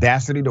had the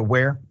audacity to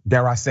wear,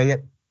 dare I say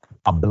it,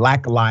 a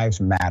Black Lives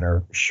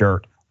Matter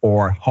shirt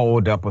or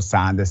hold up a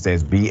sign that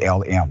says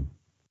BLM.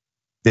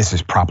 This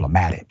is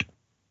problematic.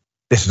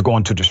 This is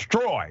going to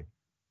destroy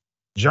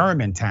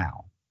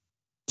Germantown,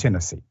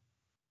 Tennessee.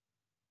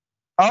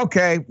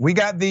 Okay, we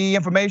got the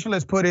information.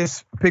 Let's put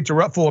his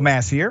picture up full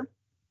mass here.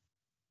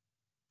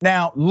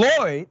 Now,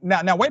 Lloyd,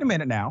 now wait a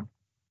minute now.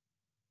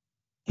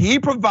 He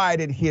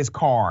provided his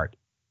card.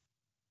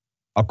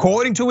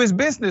 According to his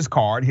business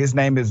card, his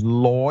name is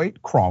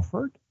Lloyd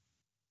Crawford.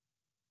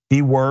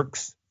 He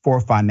works for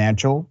a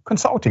financial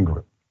consulting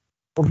group.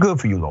 Well, good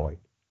for you, Lloyd.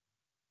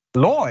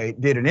 Lloyd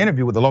did an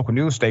interview with the local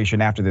news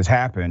station after this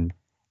happened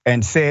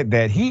and said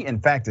that he,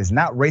 in fact, is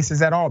not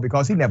racist at all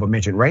because he never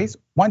mentioned race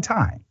one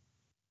time.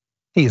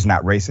 He is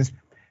not racist.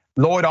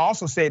 Lloyd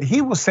also said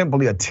he was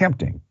simply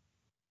attempting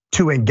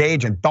to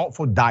engage in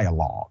thoughtful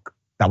dialogue.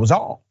 That was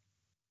all.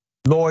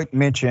 Lloyd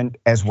mentioned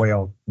as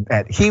well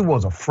that he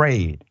was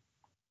afraid,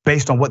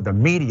 based on what the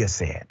media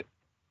said,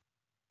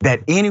 that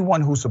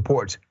anyone who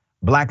supports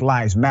Black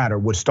Lives Matter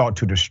would start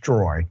to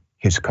destroy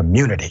his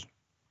community.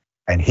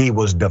 And he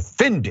was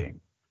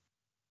defending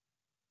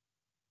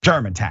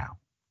Germantown.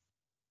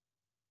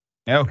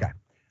 Okay,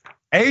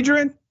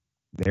 Adrian,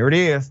 there it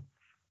is.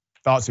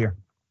 Thoughts here?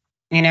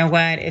 You know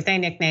what? If they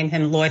nickname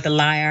him Lloyd the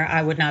Liar,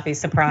 I would not be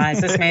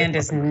surprised. This man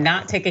does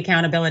not take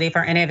accountability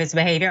for any of his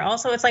behavior.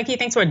 Also, it's like he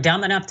thinks we're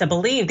dumb enough to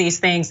believe these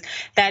things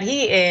that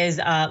he is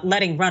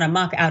letting run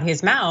amok out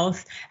his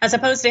mouth, as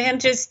opposed to him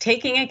just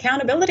taking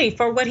accountability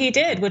for what he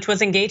did, which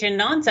was engage in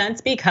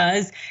nonsense,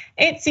 because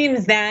it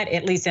seems that,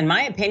 at least in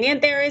my opinion,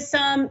 there is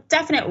some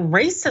definite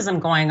racism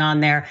going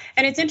on there.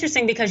 And it's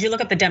interesting because you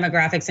look at the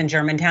demographics in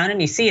Germantown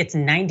and you see it's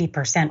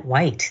 90%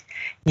 white.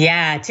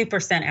 Yeah,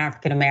 2%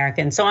 African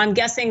American. So I'm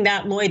guessing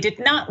that Lloyd did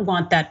not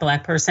want that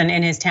black person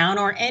in his town,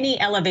 or any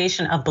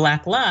elevation of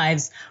black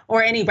lives,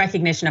 or any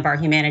recognition of our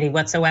humanity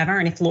whatsoever.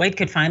 And if Lloyd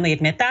could finally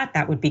admit that,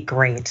 that would be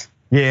great.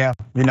 Yeah,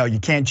 you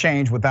can't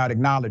change without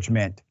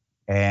acknowledgement.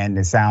 And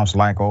it sounds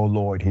like old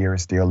Lloyd here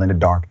is still in the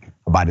dark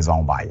about his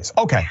own bias.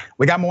 Okay,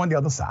 we got more on the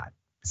other side.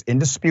 It's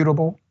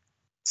indisputable,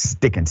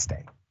 stick and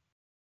stay.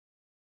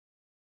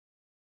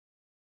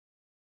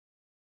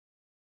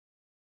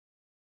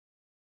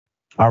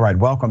 All right,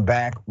 welcome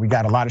back. We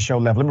got a lot of show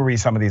left. Let me read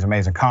some of these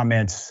amazing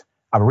comments.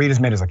 I will read as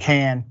many as I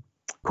can.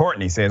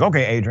 Courtney says,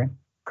 okay, Adrian,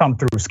 come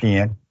through,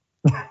 skin.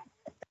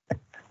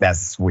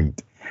 That's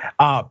sweet.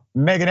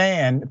 Megan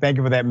Ann, thank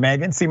you for that,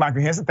 Megan. C.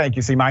 Michael Henson, thank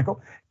you, C.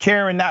 Michael.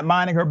 Karen not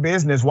minding her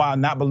business while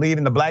not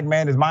believing the black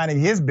man is minding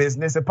his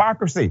business.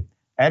 Hypocrisy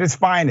at its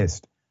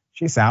finest.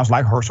 She sounds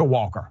like Herschel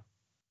Walker.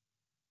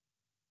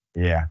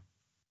 Yeah.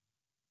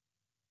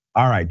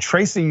 All right,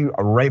 Tracy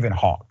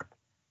Ravenhawk.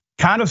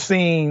 Kind of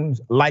seems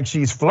like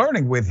she's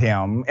flirting with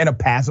him in a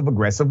passive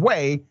aggressive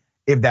way,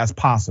 if that's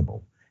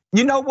possible.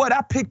 You know what?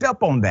 I picked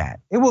up on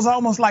that. It was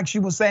almost like she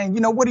was saying,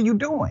 what are you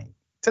doing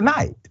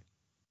tonight?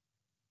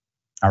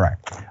 All right,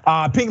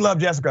 Pink Love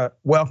Jessica,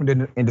 welcome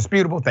to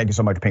Indisputable. Thank you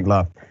so much, Pink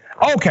Love.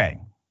 Okay,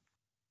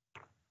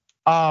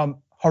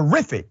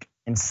 horrific,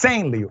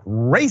 insanely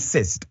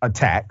racist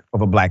attack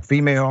of a black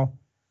female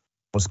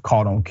was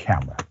caught on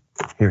camera.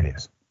 Here it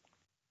is.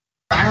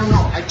 I don't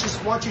know. I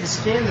just want you to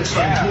scan this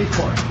so I can pay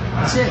for it.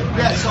 That's it.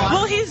 Yeah, so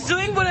well, he's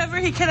doing whatever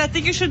he can. I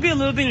think you should be a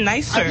little bit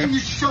nicer. I think you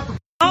should shut the. Oh,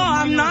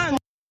 I'm not.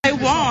 I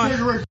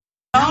won't.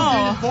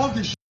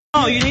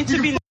 Oh, you need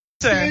to be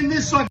nicer.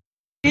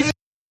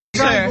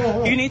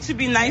 Sir, you need to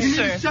be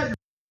nicer.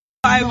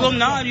 I will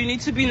not. You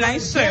need to be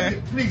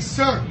nicer. Please,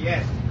 sir.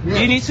 Yes.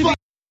 You need to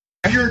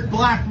be. You're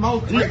black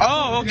mo.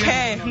 Oh,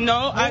 okay.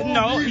 No,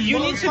 no. You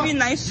need to be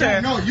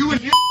nicer. No, you.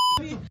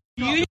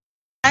 You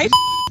nice.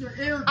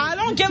 I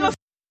don't give a.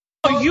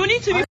 You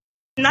need to be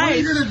nice. What are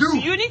you gonna do?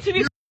 You need to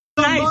be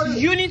nice.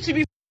 You need to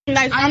be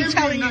nice. I'm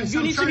telling you,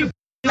 you need to be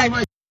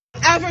nice.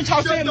 Ever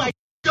talk to him like,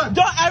 don't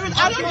ever.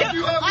 I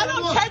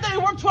don't care that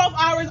you work 12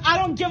 hours. I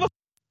don't give a.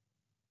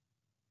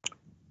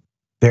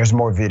 There's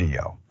more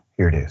video.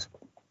 Here it is.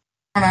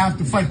 I'm gonna have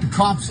to fight the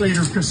cops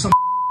later because some.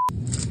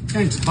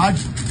 Thanks, bud.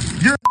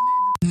 You're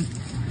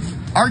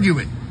argue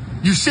it.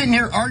 You sitting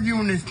here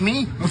arguing with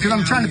me because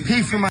I'm trying to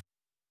pay for my.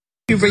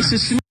 You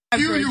racist.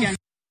 You.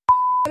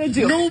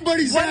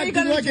 Nobody's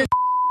acting like a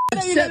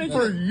except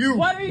for you.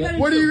 What are you gonna do?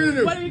 What are you gonna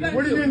do?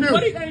 What are you gonna do?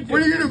 What are you gonna do?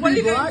 What are you gonna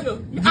be black?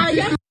 I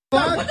am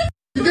black.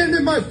 You getting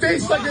in my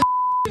face like a.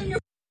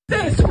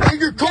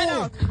 You're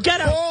cold.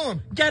 Get out.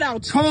 Get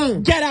out.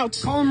 Calm. Get out.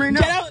 Calm right now.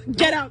 Get out.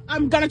 Get out.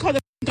 I'm gonna call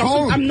the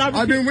cops. I'm not.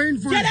 I've been waiting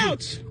for you. Get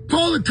out.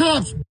 Call the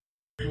cops.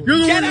 You're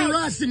the one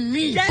harassing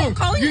me. You know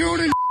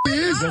what it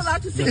is?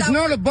 It's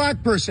not a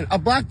black person. A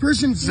black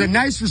person is a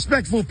nice,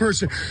 respectful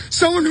person.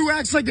 Someone who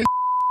acts like a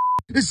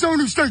is someone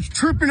who starts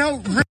tripping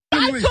out.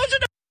 I told you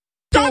to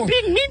stop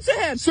being mean to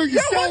him. So you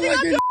sound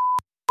like a.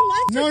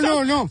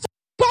 No. No.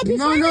 I don't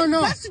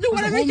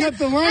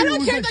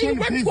care that you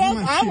work 12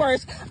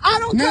 hours. I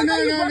don't care that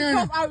you work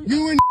 12 hours.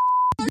 You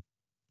and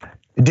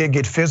it did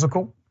get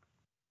physical.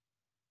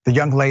 The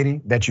young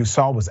lady that you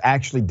saw was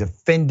actually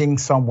defending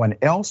someone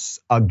else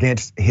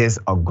against his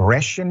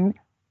aggression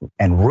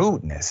and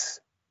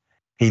rudeness.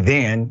 He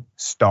then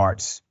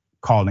starts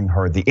calling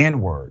her the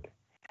N-word.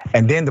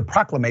 And then the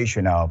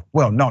proclamation of,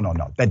 well, no,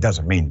 that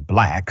doesn't mean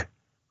black.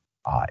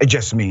 It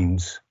just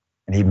means,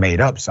 and he made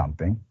up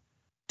something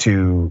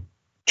to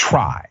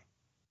try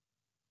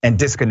and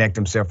disconnect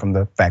himself from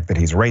the fact that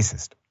he's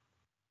racist.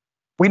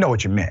 We know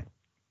what you meant.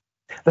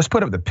 Let's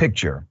put up the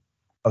picture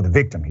of the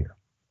victim here.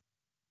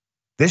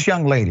 This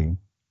young lady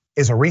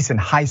is a recent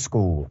high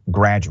school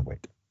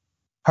graduate.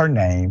 Her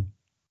name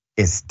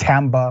is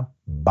Tamba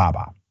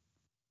Baba.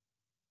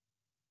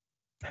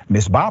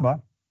 Miss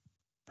Baba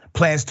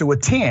plans to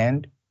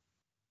attend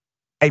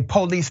a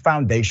police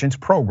foundation's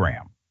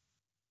program.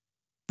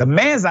 The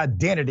man's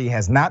identity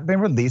has not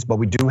been released, but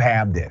we do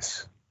have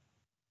this.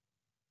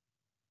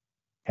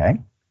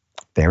 Okay,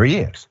 there he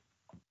is.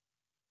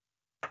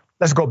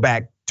 Let's go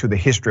back to the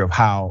history of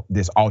how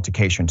this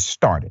altercation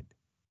started.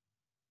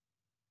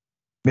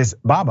 Miss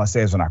Baba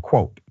says, and I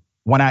quote,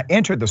 "When I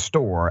entered the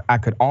store, I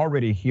could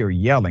already hear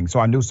yelling, so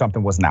I knew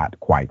something was not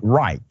quite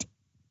right.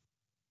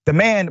 The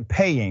man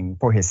paying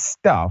for his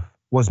stuff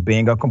was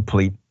being a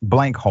complete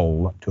blank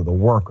hole to the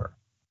worker.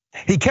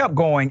 He kept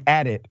going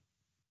at it,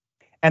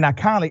 and I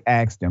kindly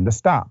asked him to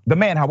stop. The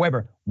man,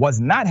 however,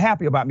 was not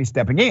happy about me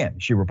stepping in,"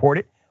 she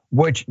reported.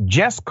 which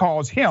just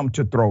caused him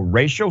to throw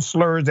racial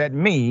slurs at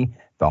me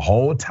the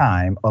whole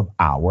time of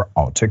our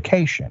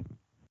altercation.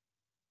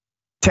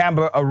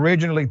 Tamba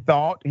originally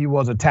thought he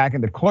was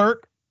attacking the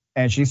clerk,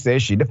 and she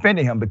says she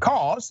defended him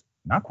because,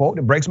 and I quote,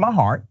 "It breaks my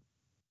heart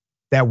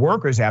that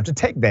workers have to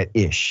take that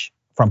ish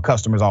from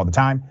customers all the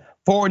time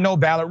for no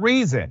valid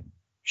reason,"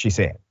 she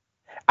said.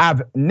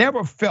 "I've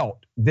never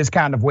felt this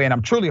kind of way, and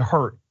I'm truly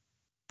hurt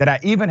that I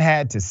even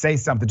had to say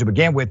something to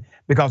begin with,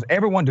 because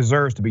everyone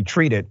deserves to be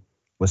treated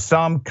with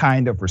some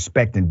kind of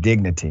respect and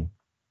dignity."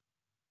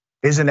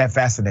 Isn't that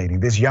fascinating?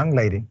 This young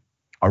lady,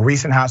 a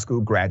recent high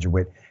school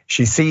graduate,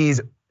 she sees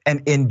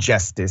an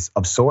injustice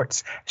of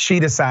sorts. She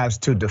decides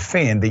to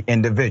defend the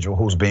individual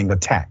who's being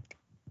attacked.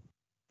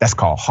 That's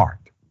called heart.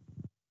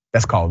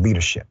 That's called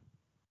leadership.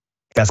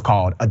 That's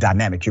called a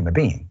dynamic human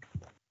being.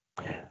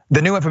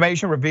 The new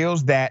information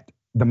reveals that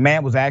the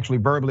man was actually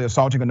verbally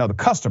assaulting another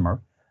customer.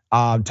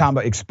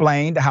 Tamba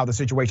explained how the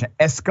situation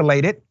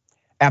escalated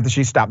after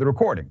she stopped the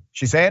recording.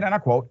 She said, and I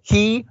quote,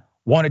 "He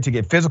wanted to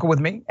get physical with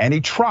me and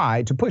he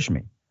tried to push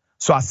me.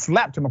 So I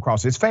slapped him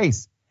across his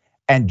face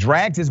and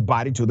dragged his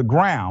body to the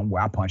ground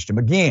where I punched him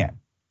again."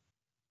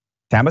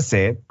 Tamba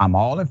said, "I'm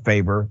all in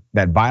favor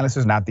that violence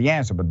is not the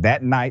answer, but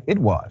that night it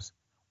was.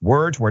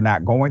 Words were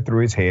not going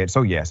through his head,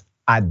 so yes,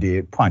 I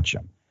did punch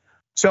him."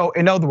 So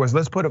in other words,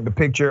 let's put up the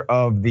picture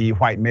of the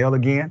white male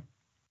again.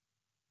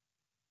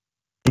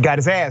 He got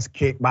his ass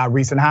kicked by a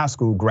recent high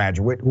school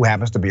graduate who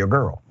happens to be a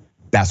girl.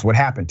 That's what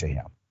happened to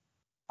him,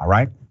 all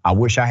right? I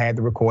wish I had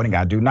the recording,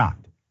 I do not.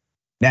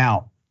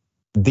 Now,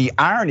 the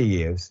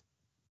irony is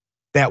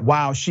that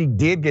while she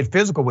did get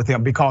physical with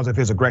him because of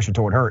his aggression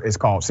toward her, it's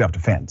called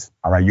self-defense,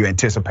 all right? You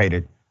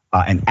anticipated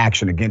an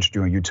action against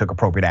you and you took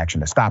appropriate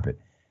action to stop it.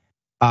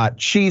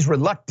 She's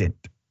reluctant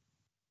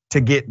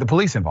to get the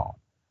police involved.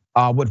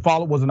 What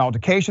followed was an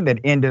altercation that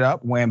ended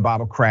up when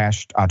Baba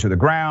crashed to the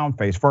ground,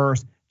 face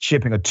first,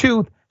 chipping a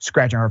tooth,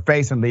 scratching her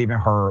face and leaving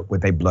her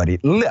with a bloody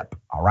lip,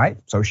 all right?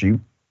 So she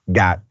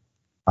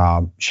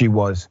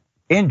was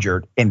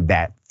injured in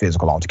that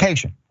physical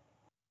altercation.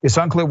 It's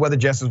unclear whether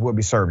justice will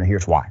be served, and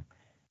here's why.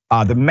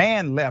 The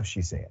man left,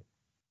 she said,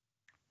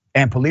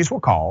 and police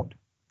were called.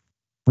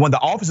 When the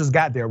officers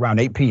got there around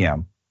 8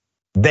 p.m.,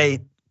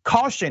 they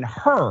cautioned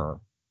her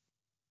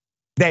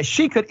that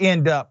she could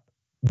end up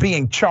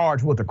being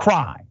charged with a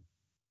crime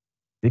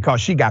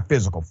because she got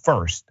physical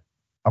first,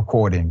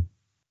 according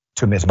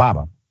to Miss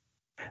Baba.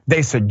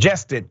 They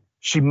suggested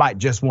she might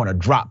just want to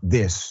drop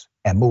this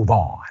and move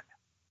on.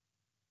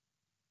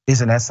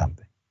 Isn't that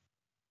something?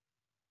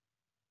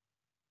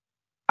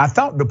 I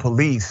thought the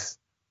police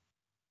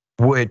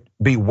would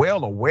be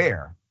well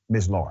aware,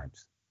 Ms.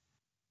 Lawrence,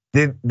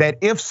 that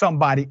if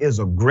somebody is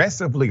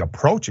aggressively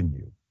approaching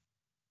you,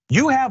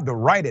 you have the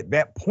right at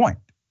that point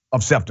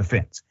of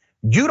self-defense.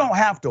 You don't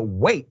have to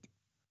wait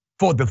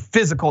for the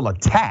physical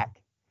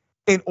attack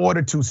in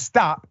order to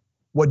stop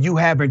what you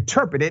have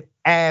interpreted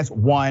as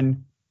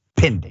one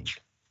pending.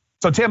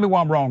 So tell me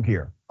why I'm wrong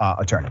here,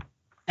 attorney.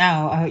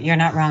 No, you're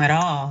not wrong at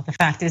all. The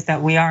fact is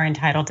that we are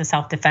entitled to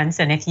self-defense,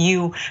 and if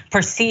you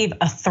perceive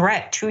a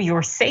threat to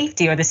your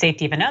safety or the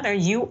safety of another,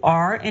 you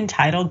are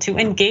entitled to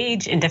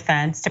engage in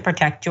defense to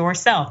protect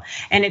yourself.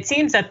 And it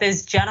seems that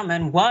this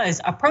gentleman was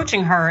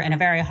approaching her in a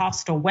very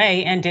hostile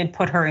way and did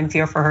put her in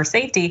fear for her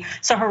safety,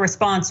 so her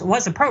response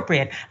was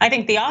appropriate. I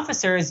think the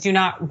officers do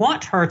not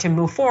want her to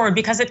move forward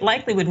because it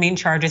likely would mean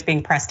charges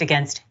being pressed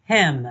against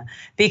him,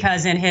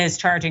 because in his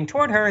charging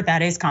toward her,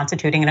 that is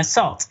constituting an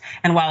assault.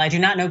 And while I do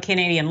not know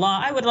Canadian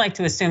law, I would like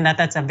to assume that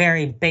that's a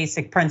very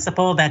basic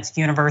principle that's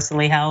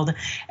universally held.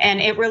 And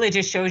it really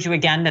just shows you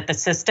again that the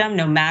system,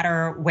 no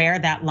matter where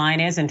that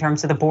line is in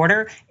terms of the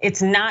border,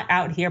 it's not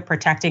out here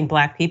protecting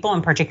Black people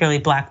and particularly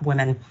Black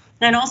women.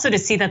 And also to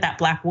see that that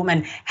Black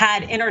woman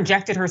had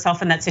interjected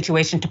herself in that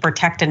situation to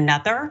protect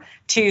another,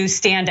 to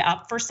stand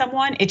up for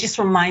someone. It just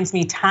reminds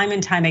me time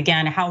and time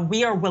again how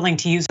we are willing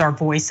to use our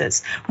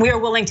voices. We are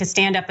willing to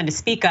stand up and to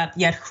speak up,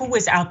 yet who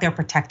is out there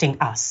protecting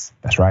us?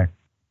 That's right,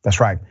 that's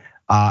right.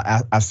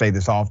 I say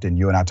this often,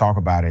 you and I talk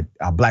about it.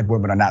 Black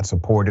women are not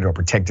supported or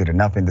protected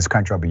enough in this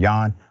country or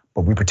beyond,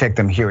 but we protect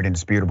them here at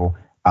Indisputable.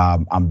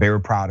 I'm very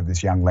proud of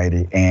this young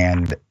lady,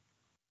 and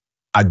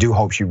I do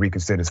hope she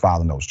reconsiders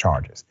filing those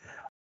charges.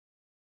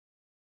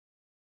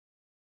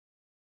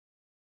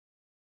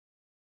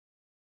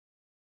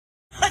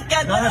 Look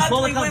at the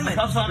ugly women.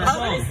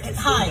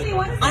 Hi,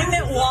 I'm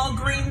at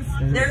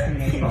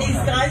Walgreens. These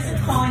guys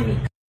are calling me.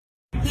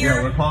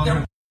 Here,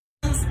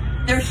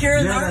 they're here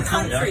in our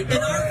country. In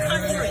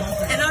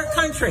our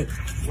country.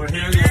 We're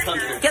here in your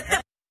country. Get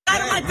the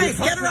out of my face.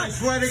 Get her out. I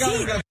swear to God,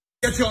 I'm gonna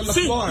get you on the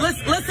floor.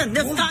 Listen,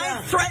 this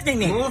guy is threatening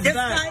me. This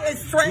guy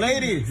is threatening me.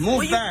 Lady,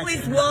 move back. Will you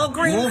please,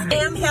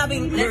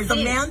 Walgreens? There's a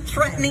man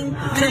threatening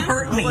to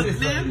hurt me.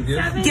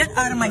 Get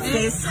out of my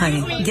face,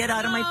 honey. Get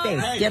out of my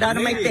face. Get out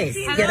of my face.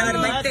 Get out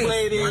of my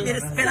face. Want me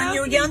to spit on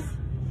you again?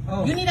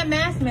 You need a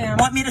mask, ma'am.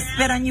 Want me to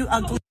spit on you,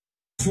 ugly?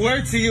 I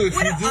swear to you, if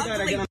you do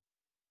that again,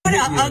 what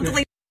an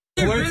ugly.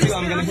 I swear to you,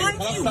 I'm gonna hit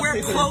Why do you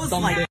wear clothes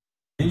like that?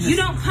 You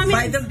don't come in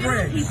by the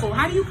bridge. People.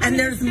 How do you? And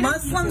there's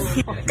Muslims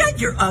here. God,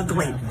 you're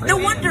ugly. No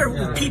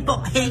wonder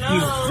people hate you.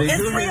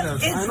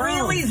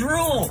 Israelis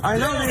rule. I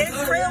know.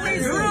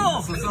 Israelis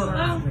rule.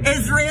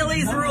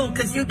 Israelis rule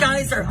because you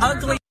guys are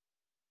ugly.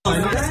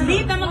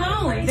 Leave them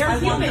alone. They're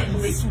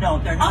humans. No,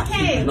 they're not.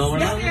 Okay.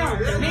 Yes, they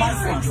are. They're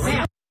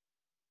Muslims.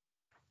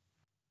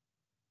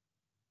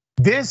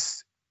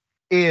 This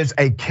is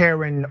a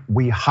Karen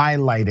we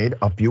highlighted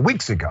a few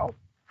weeks ago.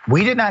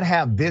 We did not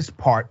have this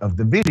part of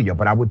the video,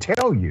 but I would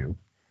tell you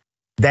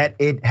that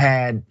it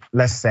had,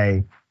 let's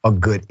say, a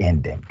good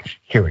ending.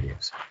 Here it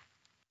is.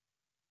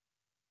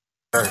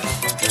 Under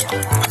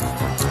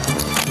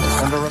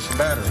arrest for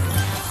battery.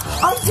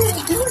 I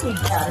didn't do any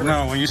battery.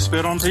 No, when you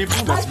spit on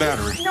people, that's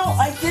battery. No,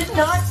 I did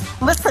not.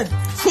 Listen,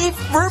 he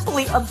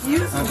verbally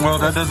abused me. Well,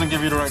 that doesn't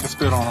give you the right to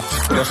spit on him.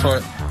 Guess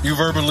what? You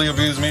verbally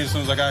abused me as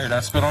soon as I got here. Did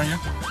I spit on you?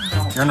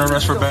 You're under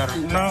arrest for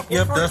battery. No,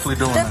 yep, definitely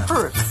doing that. That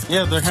hurts.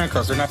 Yeah, they're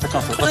handcuffs. They're not the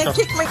comfort. Can I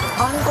take my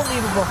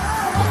unbelievable?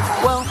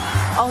 Well,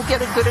 I'll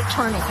get a good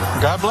attorney.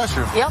 God bless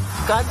you. Yep,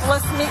 God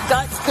bless me.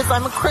 God, because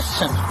I'm a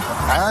Christian.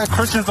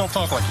 Christians don't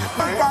talk like you.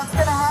 That's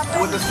gonna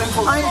happen. With a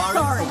simple I'm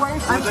sorry. I'm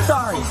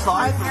sorry.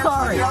 I'm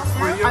sorry.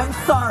 I'm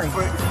sorry.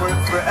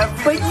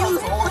 But you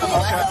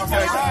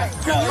apologize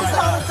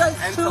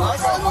too.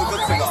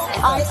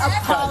 I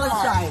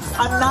apologize.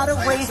 I'm not a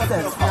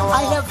racist.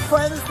 I have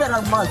friends that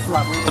are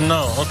Muslim.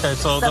 No, okay,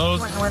 so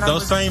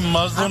those same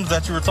Muslims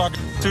that you were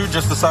talking to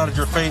just decided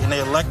your fate and they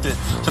elected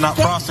to not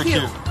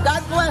prosecute.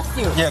 God bless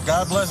you. Yeah,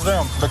 God bless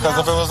them. Because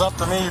if it was up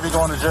to me, you'd be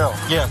going to jail.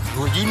 Yeah,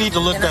 well, you need to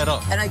look that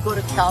up. And I go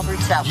to Calvary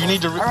Chapel. You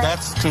need to.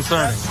 That's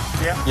concerning.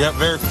 Yeah,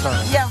 very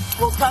concerning. Yeah,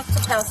 we'll talk to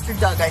Pastor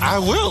Doug. I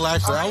will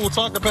actually. I will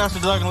talk to Pastor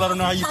Doug and let him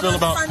know how you feel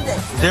about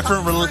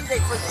different religions.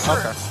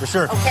 Okay, for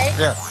sure. Okay.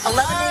 Yeah.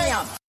 11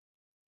 a.m.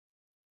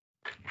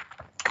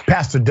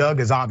 Pastor Doug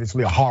is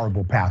obviously a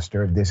horrible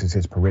pastor. This is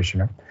his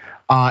parishioner.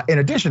 In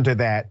addition to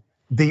that,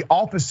 the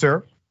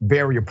officer,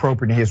 very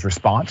appropriate in his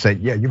response, said,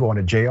 yeah, you're going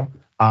to jail.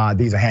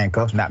 These are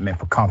handcuffs, not meant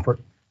for comfort.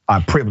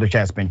 Privilege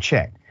has been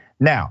checked.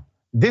 Now,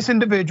 this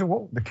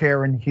individual, the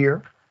Karen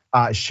here,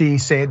 she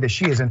said that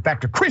she is in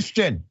fact a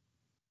Christian.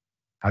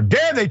 How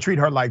dare they treat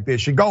her like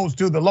this? She goes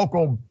to the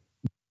local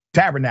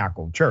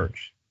tabernacle,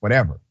 church,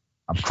 whatever.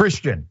 I'm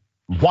Christian,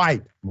 I'm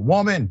white, I'm a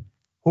woman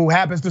who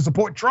happens to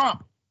support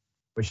Trump.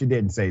 But she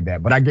didn't say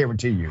that, but I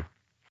guarantee you,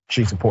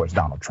 she supports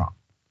Donald Trump.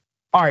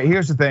 All right,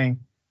 here's the thing.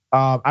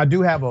 I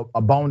do have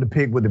a bone to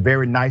pick with the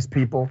very nice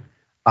people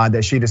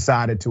that she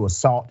decided to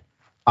assault.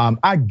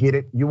 I get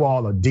it, you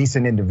all are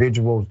decent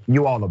individuals.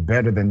 You all are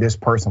better than this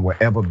person will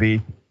ever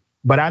be.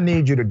 But I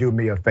need you to do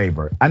me a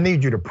favor. I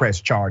need you to press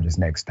charges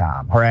next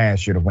time. Her ass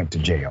should have went to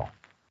jail,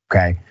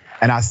 okay?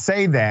 And I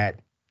say that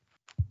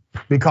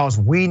because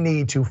we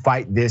need to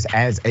fight this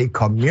as a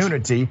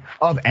community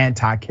of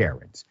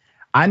anti-Karens.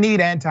 I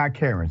need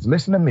anti-Karens,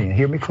 listen to me and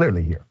hear me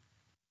clearly here.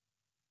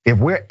 If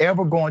we're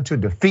ever going to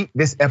defeat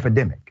this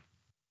epidemic,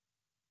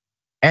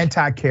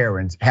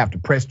 anti-Karens have to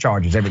press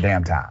charges every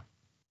damn time.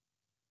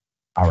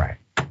 All right,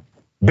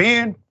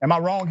 Ben, am I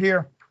wrong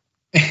here?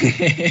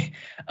 I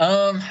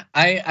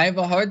have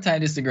a hard time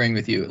disagreeing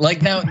with you.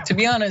 Like now, to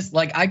be honest,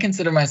 like I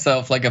consider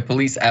myself like a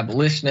police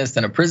abolitionist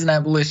and a prison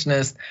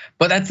abolitionist,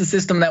 but that's the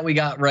system that we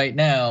got right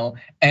now.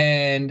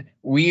 And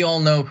we all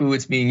know who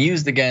it's being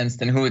used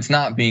against and who it's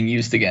not being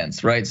used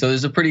against, right? So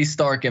there's a pretty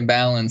stark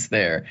imbalance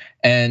there.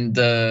 And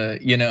but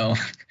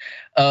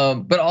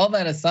all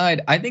that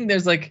aside, I think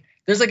there's like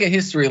a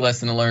history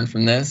lesson to learn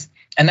from this.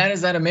 And that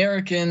is that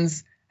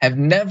Americans have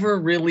never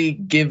really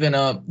given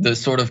up the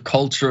sort of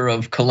culture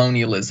of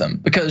colonialism,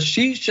 because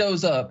she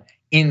shows up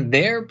in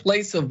their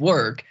place of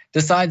work,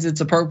 decides it's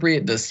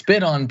appropriate to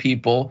spit on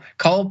people,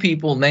 call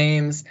people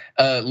names,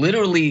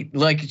 literally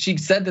like she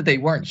said that they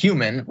weren't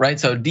human,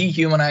 right? So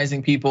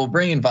dehumanizing people,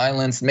 bringing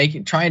violence,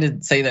 trying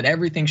to say that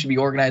everything should be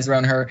organized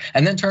around her,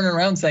 and then turning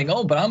around saying,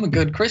 oh, but I'm a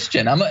good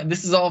Christian.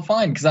 This is all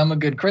fine because I'm a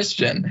good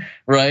Christian,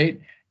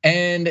 right?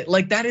 And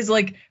like that is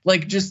like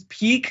just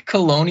peak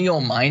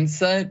colonial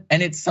mindset,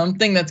 and it's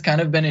something that's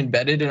kind of been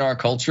embedded in our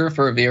culture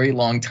for a very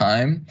long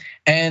time.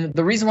 And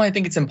the reason why I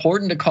think it's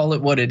important to call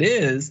it what it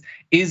is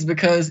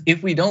because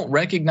if we don't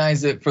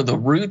recognize it for the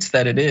roots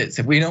that it is,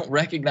 if we don't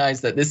recognize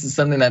that this is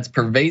something that's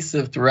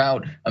pervasive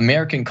throughout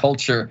American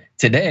culture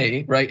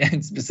today, right,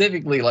 and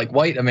specifically like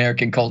white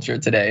American culture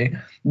today,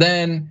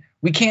 then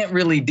we can't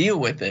really deal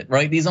with it,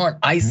 right? These aren't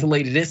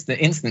isolated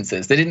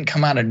instances. They didn't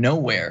come out of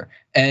nowhere.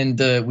 And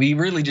we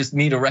really just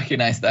need to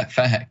recognize that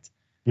fact.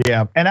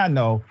 Yeah, and I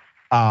know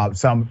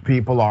some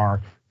people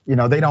are,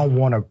 they don't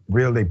want to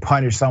really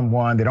punish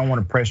someone. They don't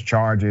want to press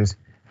charges.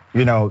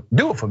 Do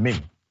it for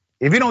me.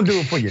 If you don't do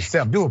it for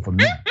yourself, do it for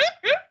me,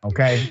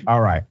 okay?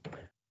 All right,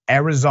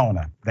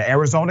 Arizona, the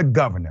Arizona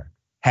governor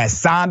has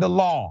signed a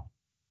law.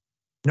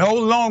 No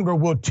longer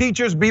will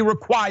teachers be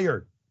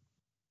required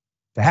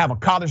to have a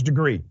college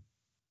degree.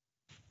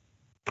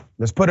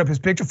 Let's put up his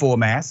picture, full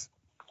mask.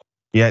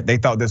 Yeah, they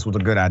thought this was a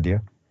good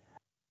idea.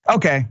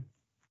 Okay,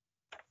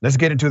 let's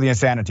get into the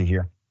insanity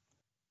here.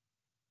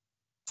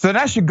 So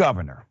that's your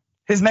governor.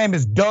 His name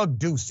is Doug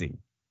Ducey.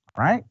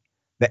 right?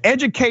 The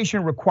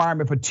education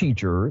requirement for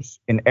teachers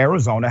in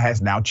Arizona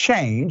has now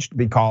changed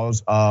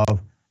because of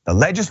the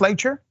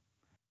legislature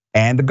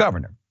and the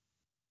governor.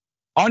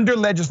 Under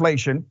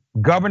legislation,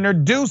 Governor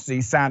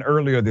Ducey signed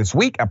earlier this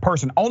week, a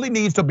person only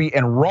needs to be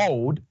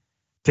enrolled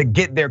to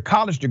get their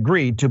college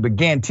degree to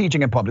begin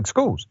teaching in public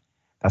schools.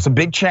 That's a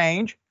big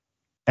change,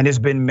 and it's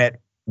been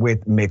met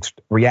with mixed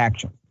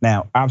reactions.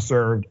 Now, I've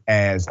served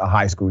as a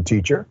high school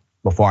teacher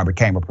before I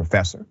became a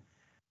professor.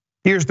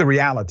 Here's the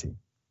reality.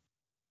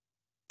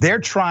 They're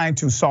trying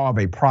to solve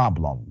a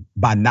problem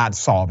by not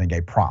solving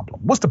a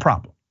problem. What's the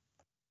problem?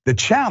 The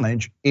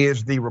challenge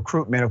is the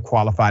recruitment of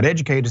qualified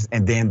educators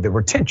and then the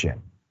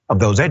retention of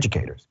those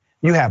educators.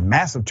 You have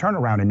massive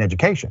turnaround in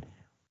education.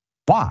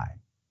 Why?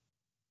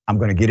 I'm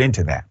going to get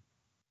into that.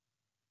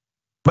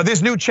 But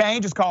this new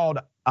change is called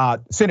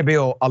Senate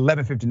Bill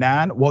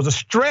 1159, was a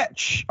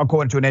stretch,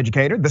 according to an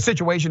educator. The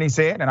situation, he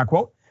said, and I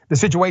quote, the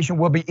situation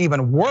will be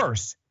even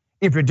worse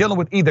if you're dealing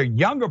with either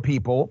younger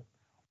people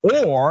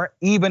or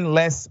even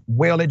less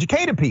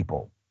well-educated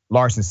people,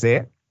 Larson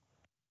said.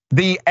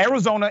 The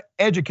Arizona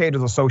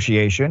Educators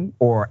Association,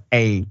 or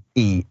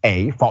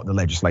AEA, fought the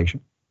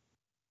legislation.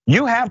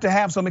 You have to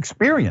have some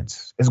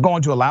experience. It's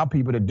going to allow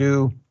people to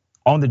do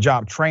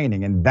on-the-job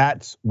training, and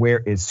that's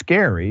where it's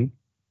scary,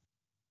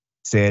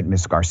 said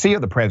Ms. Garcia,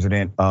 the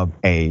president of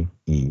AEA,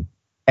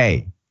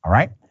 all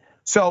right?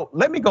 So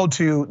let me go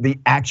to the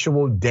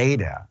actual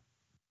data.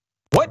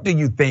 What do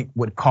you think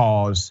would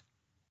cause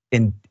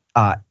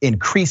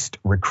increased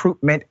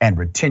recruitment and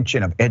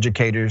retention of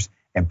educators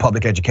and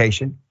public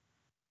education?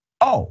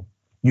 Oh,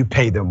 you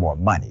pay them more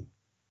money.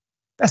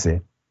 That's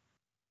it.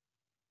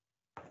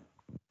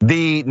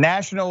 The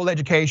National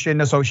Education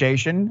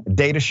Association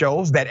data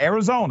shows that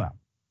Arizona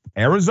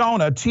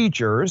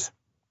teachers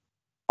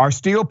are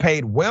still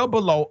paid well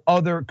below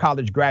other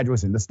college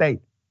graduates in the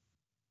state.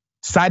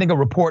 Citing a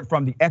report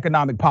from the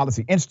Economic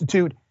Policy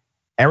Institute,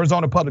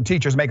 Arizona public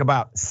teachers make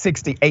about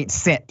 68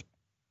 cents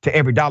to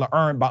every dollar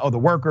earned by other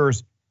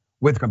workers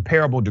with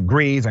comparable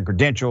degrees and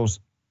credentials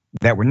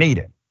that were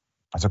needed.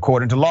 That's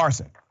according to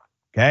Larson,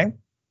 okay?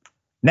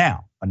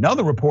 Now,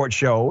 another report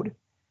showed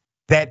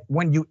that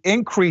when you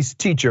increase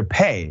teacher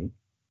pay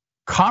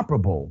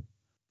comparable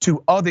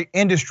to other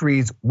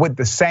industries with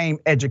the same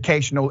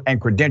educational and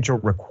credential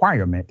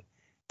requirement,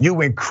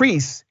 you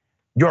increase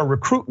your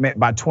recruitment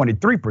by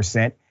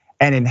 23%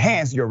 and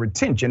enhance your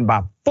retention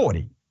by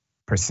 40%.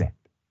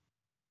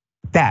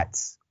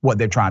 That's what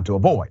they're trying to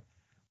avoid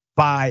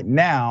by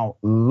now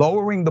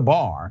lowering the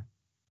bar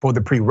for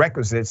the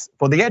prerequisites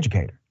for the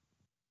educator.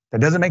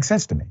 That doesn't make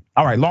sense to me.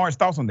 All right, Lawrence,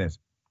 thoughts on this?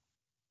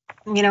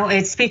 You know,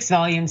 it speaks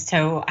volumes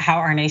to how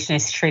our nation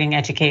is treating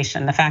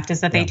education. The fact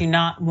is that they do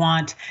not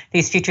want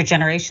these future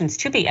generations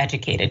to be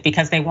educated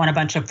because they want a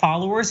bunch of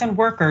followers and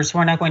workers who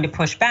are not going to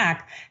push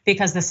back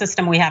because the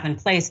system we have in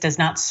place does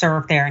not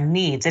serve their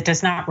needs. It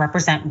does not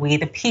represent we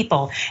the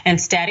people.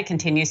 Instead, it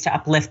continues to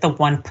uplift the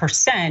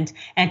 1%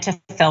 and to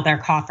fill their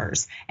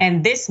coffers.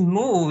 And this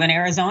move in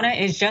Arizona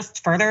is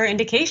just further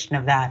indication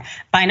of that.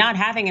 By not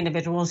having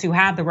individuals who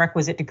have the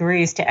requisite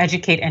degrees to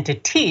educate and to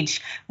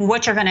teach,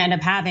 what you're going to end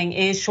up having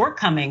is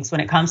shortcomings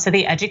when it comes to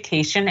the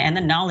education and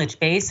the knowledge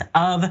base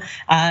of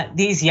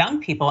these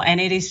young people.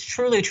 And it is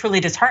truly, truly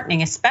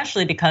disheartening,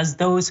 especially because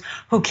those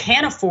who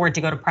can't afford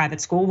to go to private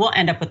school will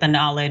end up with the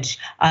knowledge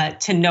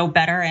to know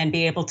better and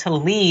be able to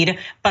lead.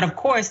 But of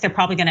course, they're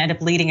probably gonna end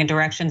up leading in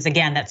directions,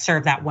 again, that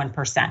serve that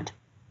 1%.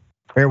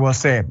 Very well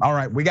said. All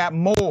right, we got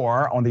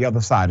more on the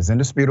other side. It's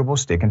indisputable,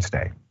 stick and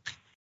stay.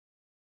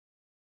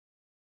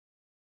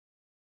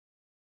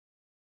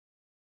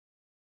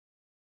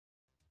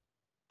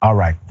 All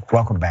right,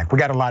 welcome back. We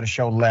got a lot of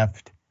show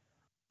left.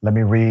 Let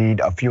me read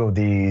a few of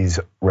these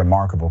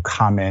remarkable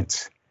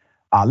comments.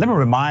 Let me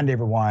remind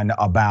everyone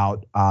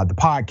about the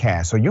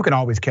podcast. So you can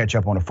always catch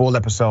up on a full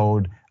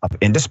episode of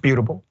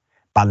Indisputable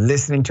by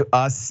listening to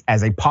us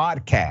as a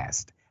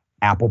podcast,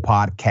 Apple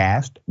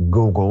Podcast,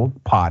 Google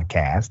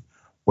Podcast,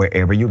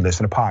 wherever you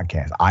listen to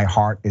podcasts.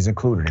 iHeart is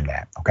included in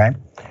that, okay?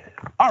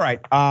 All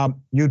right,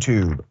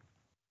 YouTube.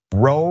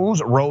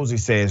 Rosie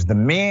says, the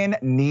men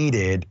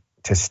needed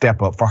to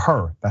step up for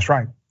her. That's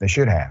right, they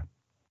should have.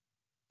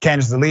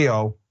 Candace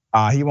DeLeo,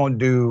 he won't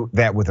do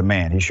that with a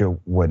man. He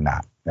would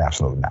not,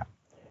 absolutely not.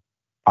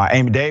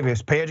 Amy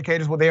Davis, pay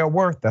educators what they are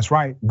worth. That's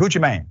right.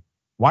 Gucci Mane,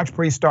 watch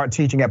priests start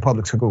teaching at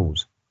public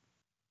schools.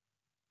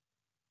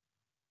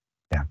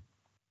 Yeah.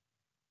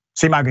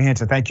 C. Michael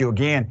Henson, thank you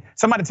again.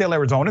 Somebody tell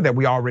Arizona that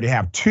we already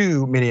have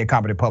too many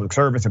incompetent public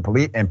servants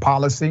in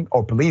policy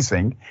or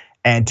policing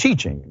and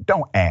teaching.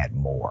 Don't add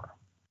more.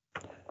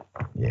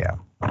 Yeah.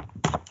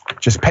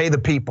 Just pay the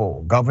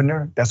people,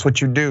 Governor. That's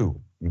what you do.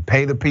 You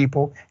pay the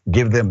people,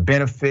 give them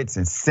benefits,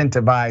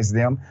 incentivize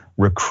them,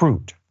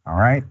 recruit, all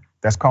right?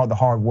 That's called the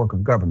hard work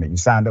of government. You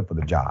signed up for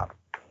the job.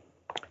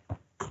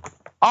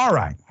 All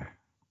right.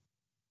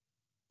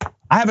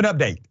 I have an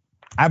update.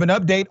 I have an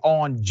update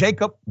on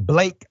Jacob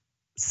Blake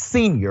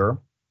Sr.,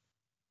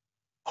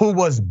 who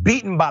was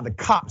beaten by the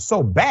cops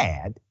so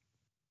bad,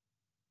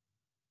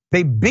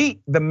 they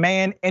beat the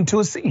man into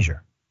a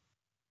seizure.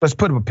 Let's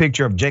put up a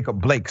picture of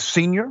Jacob Blake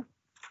Sr.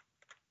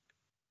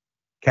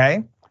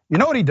 Okay, you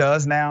know what he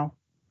does now?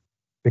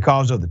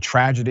 Because of the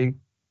tragedy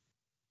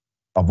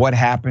of what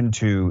happened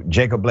to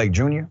Jacob Blake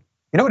Jr., you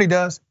know what he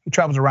does? He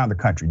travels around the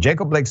country.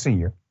 Jacob Blake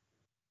Sr.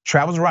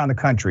 travels around the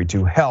country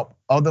to help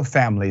other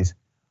families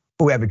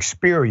who have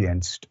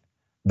experienced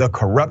the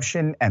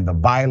corruption and the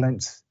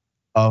violence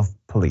of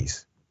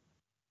police.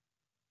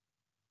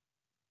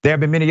 There have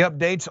been many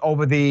updates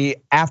over the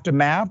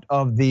aftermath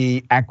of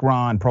the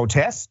Akron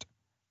protest.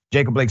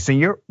 Jacob Blake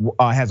Sr.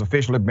 has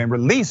officially been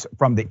released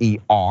from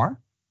the ER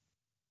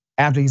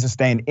after he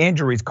sustained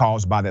injuries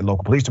caused by the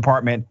local police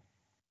department.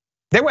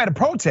 They were at a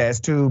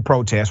protest to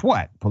protest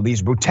what?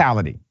 Police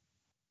brutality.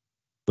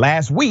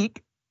 Last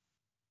week,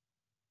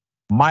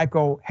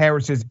 Michael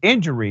Harris's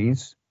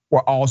injuries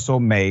were also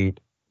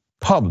made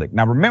public.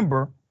 Now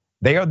remember,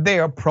 they are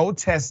there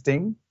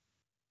protesting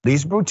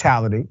police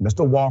brutality.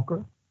 Mr.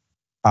 Walker,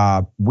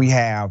 we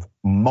have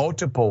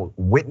multiple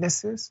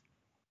witnesses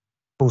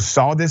who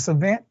saw this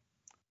event,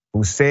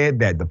 who said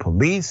that the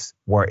police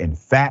were in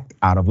fact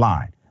out of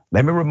line.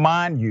 Let me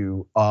remind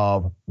you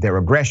of their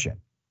aggression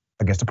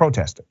against the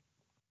protester.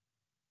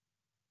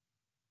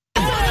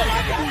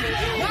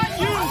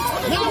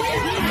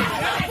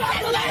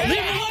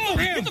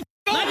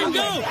 Let him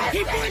go.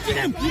 Keep punching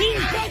him. Hey,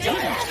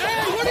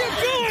 what are you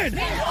doing?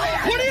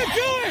 What are you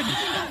doing?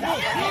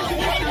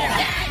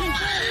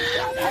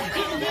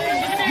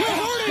 You're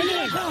hurting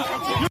him.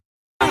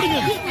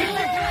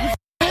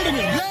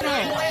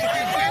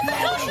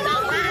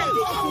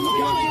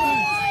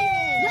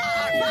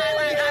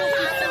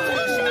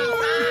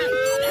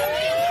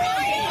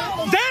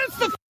 That's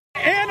the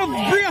Anne of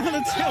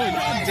Breonna Taylor.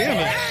 God damn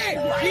it.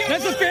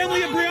 That's the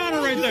family of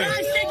Breonna right there.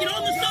 Guys, take it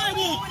on the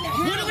sidewalk.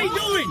 What are we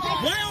doing?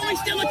 Why are we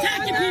still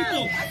attacking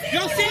people?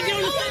 Y'all take it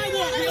on the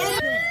sidewalk.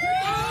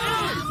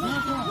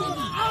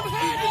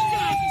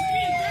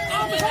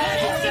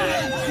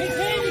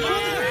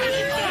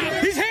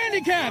 He's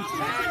handicapped.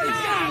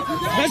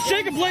 That's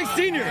Jacob Blake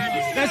Sr.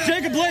 That's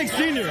Jacob Blake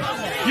Sr.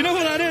 You know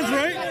who that is,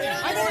 right?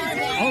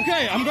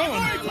 Okay, I'm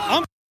going.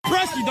 I'm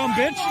pressed, you dumb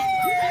bitch.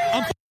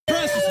 I'm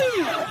pressed.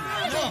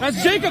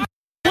 That's Jacob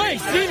Blake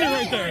Sr.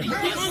 right there.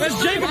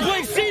 That's Jacob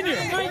Blake Sr.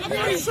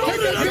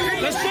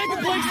 That's Jacob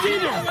Blake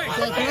Sr.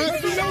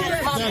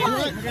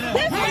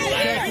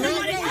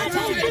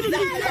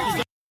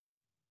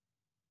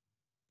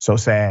 So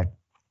sad.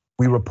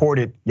 We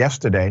reported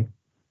yesterday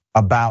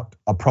about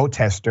a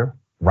protester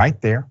right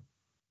there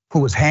who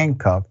was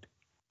handcuffed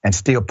and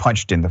still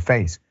punched in the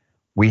face.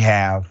 We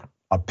have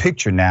a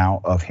picture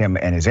now of him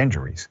and his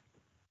injuries.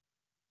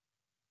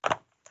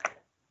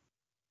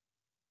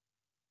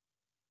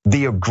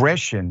 The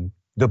aggression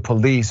the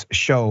police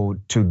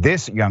showed to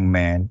this young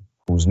man,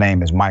 whose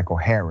name is Michael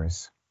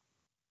Harris,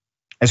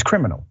 is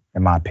criminal,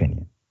 in my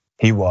opinion.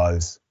 He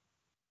was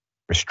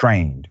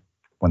restrained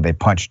when they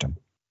punched him.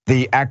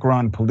 The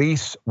Akron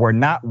police were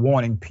not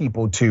wanting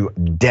people to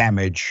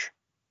damage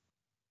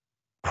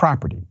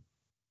property.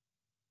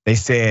 They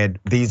said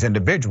these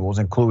individuals,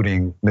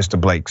 including Mr.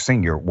 Blake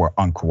Sr., were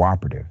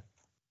uncooperative,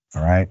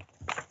 all right?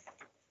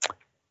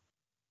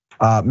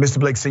 Mr.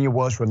 Blake Sr.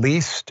 was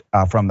released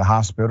from the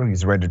hospital.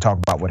 He's ready to talk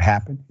about what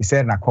happened. He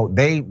said, and I quote,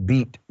 "They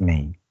beat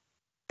me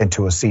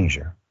into a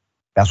seizure."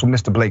 That's what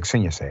Mr. Blake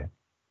Sr. said.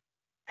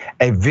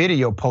 A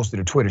video posted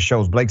to Twitter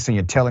shows Blake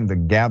Sr. telling the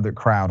gathered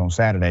crowd on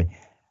Saturday,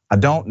 "I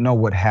don't know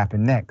what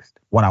happened next.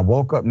 When I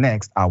woke up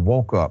next, I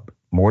woke up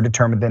more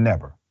determined than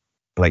ever."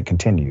 Blake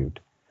continued.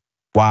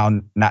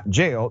 While not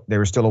jailed,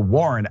 there is still a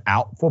warrant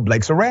out for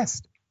Blake's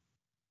arrest.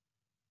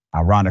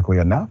 Ironically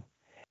enough,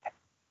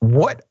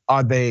 what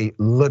are they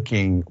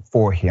looking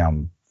for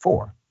him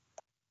for?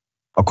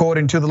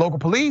 According to the local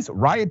police,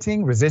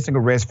 rioting, resisting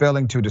arrest,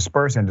 failing to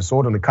disperse, and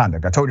disorderly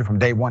conduct. I told you from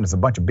day one, it's a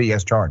bunch of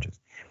BS charges.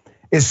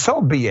 It's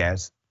so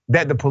BS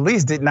that the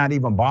police did not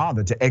even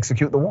bother to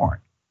execute the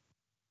warrant.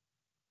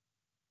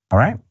 All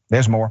right,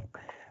 there's more.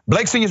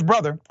 Blake Sr.'s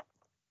brother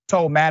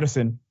told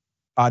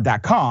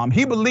Madison.com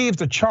he believes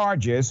the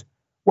charges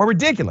were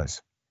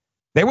ridiculous.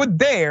 They were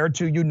there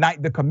to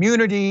unite the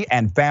community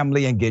and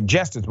family and get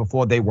justice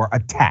before they were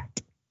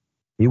attacked.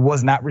 He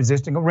was not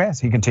resisting arrest,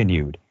 he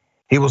continued.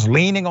 He was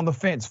leaning on the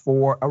fence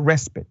for a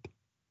respite.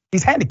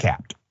 He's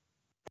handicapped.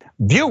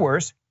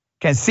 Viewers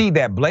can see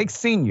that Blake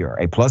Sr.,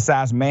 a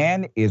plus-size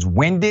man, is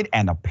winded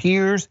and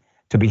appears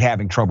to be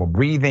having trouble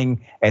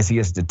breathing as he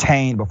is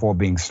detained before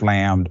being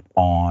slammed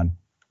on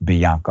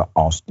Bianca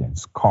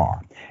Austin's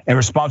car. In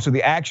response to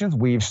the actions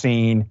we've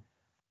seen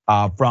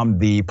from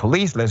the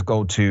police, let's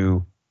go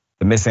to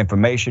the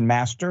misinformation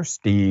master,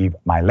 Steve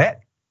Mylett.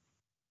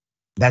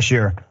 That's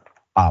your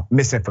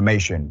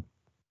misinformation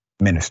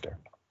minister,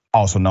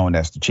 also known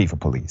as the chief of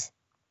police.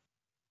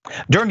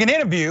 During an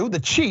interview, the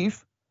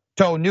chief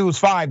told News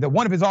 5 that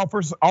one of his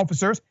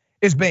officers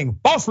is being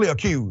falsely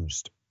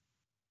accused,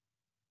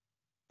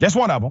 just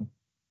one of them,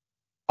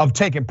 of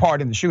taking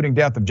part in the shooting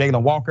death of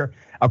Jayland Walker.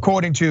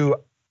 According to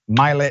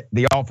Mylett,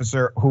 the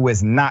officer who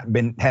has not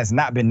been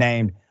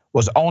named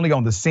was only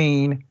on the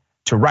scene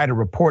to write a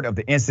report of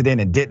the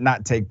incident and did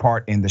not take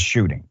part in the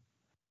shooting.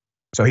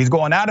 So he's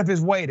going out of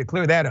his way to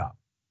clear that up.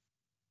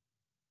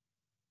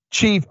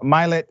 Chief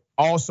Milet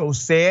also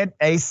said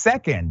a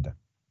second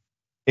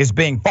is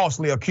being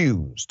falsely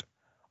accused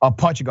of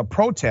punching a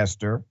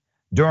protester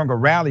during a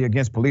rally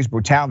against police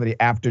brutality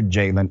after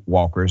Jayland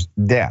Walker's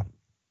death.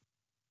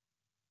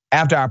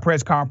 After our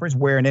press conference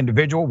where an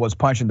individual was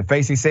punched in the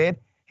face, he said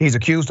he's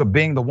accused of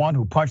being the one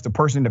who punched the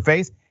person in the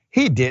face.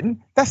 He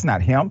didn't, that's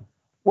not him.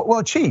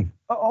 Well, Chief,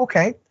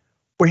 okay.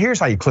 Well, here's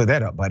how you clear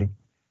that up, buddy.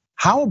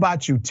 How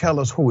about you tell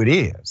us who it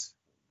is?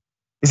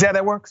 You see how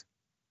that works?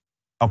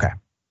 Okay.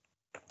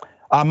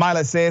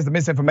 Milet says the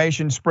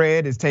misinformation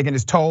spread is taking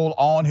its toll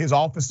on his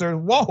officers.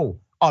 Whoa,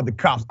 the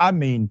cops. I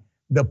mean,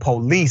 the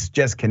police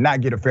just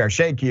cannot get a fair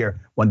shake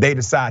here when they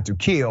decide to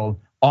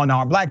kill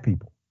unarmed black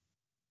people.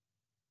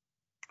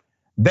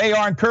 They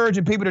are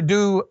encouraging people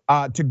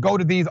to go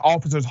to these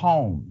officers'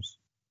 homes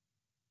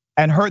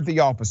and hurt the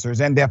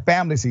officers and their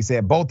families, he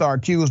said. Both are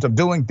accused of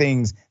doing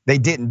things they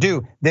didn't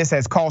do. This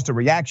has caused a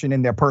reaction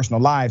in their personal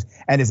lives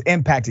and is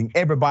impacting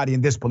everybody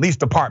in this police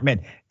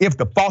department. If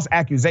the false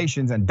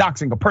accusations and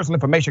doxing of personal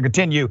information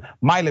continue,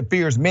 Milet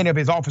fears many of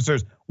his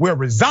officers will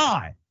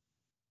resign.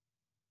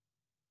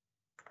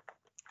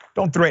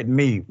 Don't threaten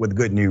me with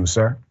good news,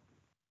 sir.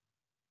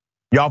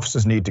 Your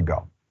officers need to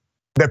go.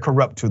 They're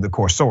corrupt to the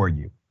core, so are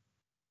you.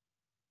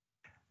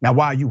 Now,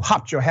 while you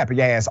hopped your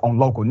happy ass on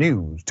local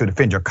news to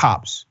defend your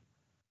cops,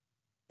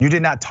 you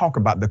did not talk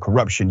about the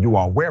corruption you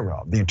are aware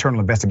of, the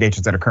internal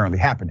investigations that are currently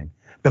happening,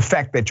 the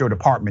fact that your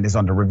department is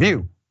under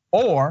review,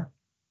 or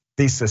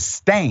the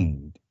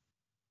sustained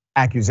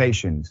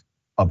accusations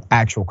of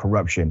actual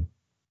corruption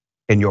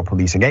in your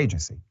policing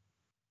agency,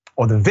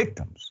 or the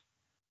victims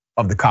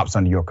of the cops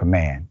under your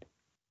command,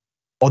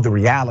 or the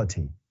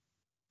reality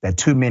that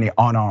too many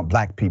unarmed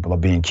black people are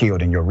being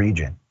killed in your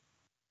region.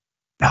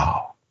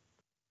 No.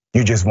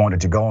 You just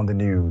wanted to go on the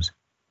news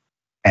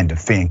and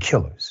defend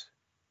killers.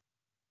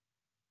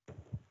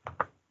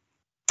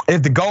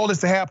 If the goal is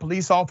to have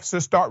police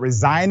officers start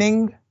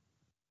resigning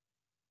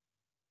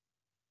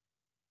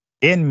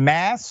en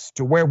masse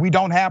to where we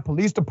don't have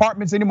police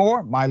departments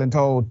anymore, Milet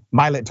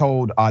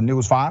told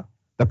News 5,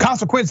 the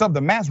consequence of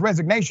the mass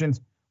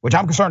resignations, which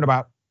I'm concerned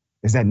about,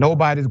 is that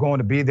nobody's going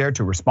to be there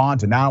to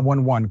respond to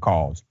 911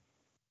 calls.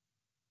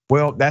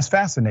 Well, that's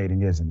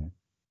fascinating, isn't it?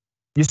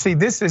 You see,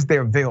 this is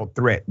their veiled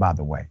threat, by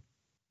the way.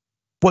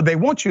 What they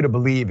want you to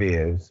believe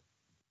is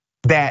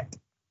that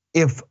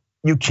if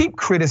you keep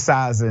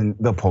criticizing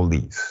the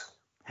police,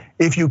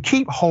 if you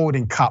keep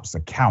holding cops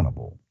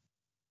accountable,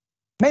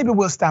 maybe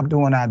we'll stop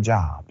doing our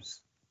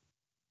jobs.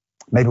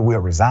 Maybe we'll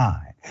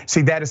resign.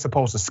 See, that is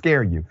supposed to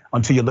scare you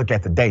until you look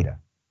at the data.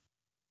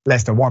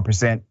 Less than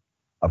 1%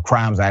 of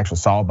crimes are actually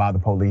solved by the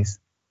police,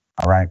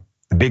 all right?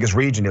 The biggest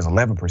region is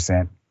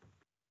 11%.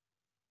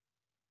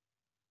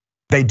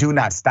 They do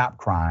not stop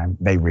crime,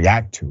 they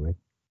react to it.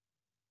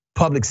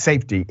 Public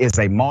safety is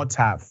a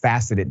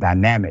multifaceted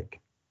dynamic.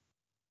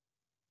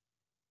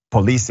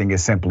 Policing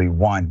is simply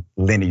one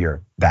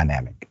linear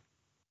dynamic.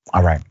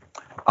 All right,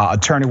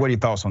 attorney, what are your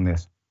thoughts on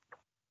this?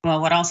 Well,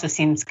 what also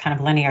seems kind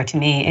of linear to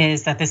me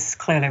is that this is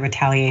clearly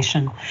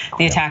retaliation.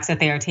 The attacks that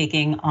they are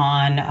taking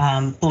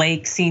on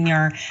Blake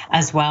Sr.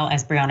 as well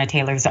as Breonna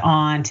Taylor's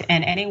aunt,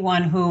 and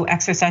anyone who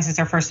exercises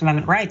their First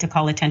Amendment right to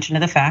call attention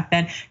to the fact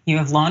that you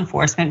have law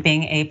enforcement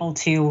being able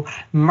to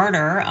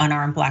murder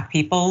unarmed black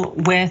people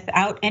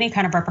without any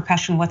kind of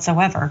repercussion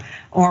whatsoever,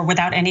 or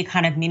without any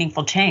kind of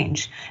meaningful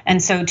change.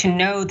 And so to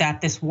know that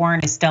this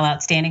warrant is still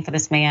outstanding for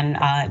this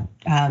man,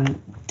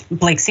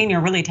 Blake Sr.,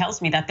 really tells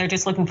me that they're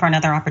just looking for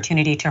another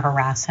opportunity to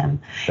harass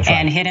him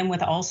and hit him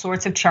with all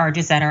sorts of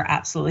charges that are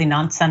absolutely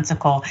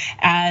nonsensical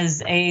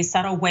as a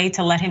subtle way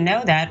to let him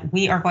know that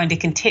we are going to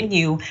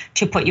continue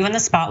to put you in the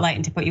spotlight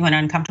and to put you in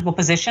uncomfortable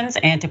positions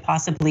and to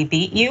possibly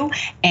beat you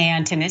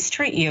and to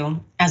mistreat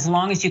you as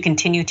long as you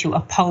continue to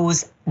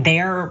oppose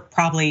their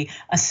probably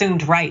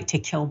assumed right to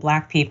kill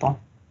black people.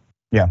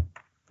 Yeah,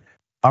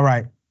 all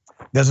right.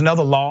 There's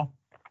another law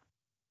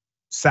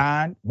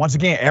signed, once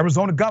again,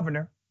 Arizona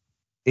governor.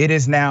 It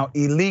is now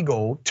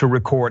illegal to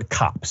record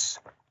cops.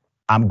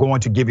 I'm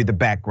going to give you the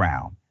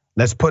background.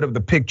 Let's put up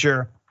the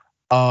picture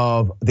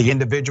of the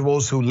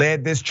individuals who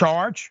led this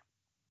charge.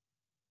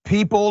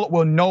 People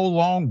will no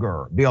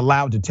longer be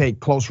allowed to take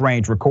close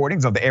range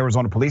recordings of the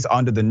Arizona police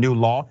under the new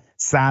law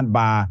signed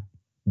by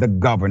the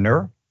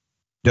governor,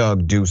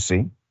 Doug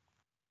Ducey.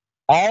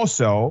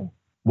 Also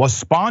was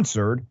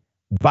sponsored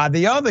by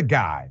the other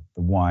guy,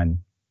 the one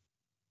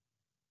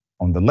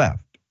on the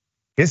left.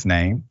 His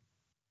name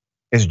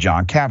is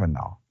John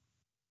Kavanaugh,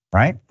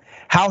 right?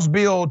 House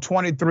Bill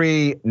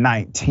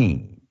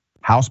 2319,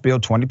 House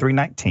Bill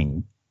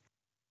 2319,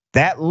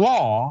 that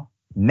law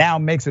now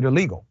makes it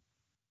illegal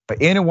for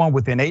anyone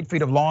within 8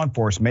 feet of law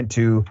enforcement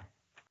to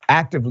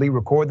actively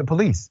record the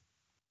police.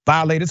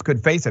 Violators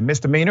could face a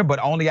misdemeanor, but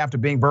only after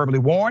being verbally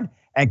warned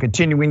and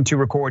continuing to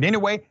record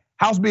anyway.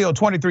 House Bill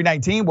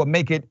 2319 will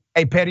make it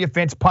a petty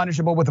offense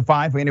punishable with a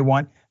fine for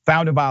anyone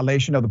found in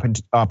violation of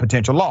the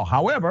potential law.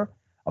 However,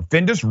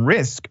 offenders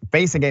risk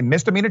facing a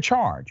misdemeanor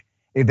charge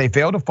if they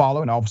fail to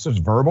follow an officer's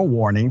verbal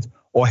warnings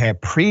or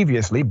had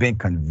previously been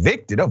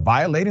convicted of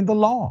violating the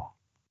law.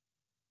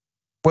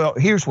 Well,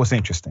 here's what's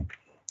interesting.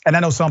 And I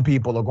know some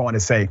people are going to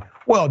say,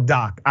 well,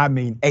 Doc, I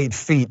mean, 8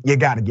 feet, you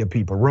got to give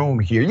people room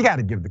here. You got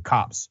to give the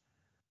cops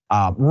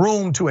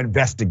room to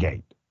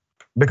investigate,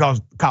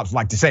 because cops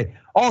like to say,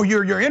 oh,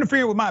 you're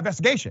interfering with my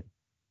investigation.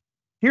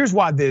 Here's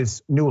why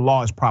this new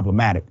law is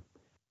problematic.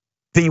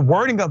 The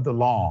wording of the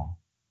law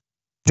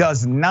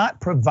does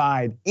not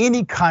provide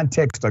any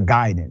context or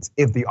guidance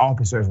if the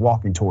officer is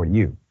walking toward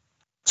you.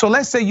 So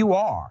let's say you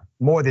are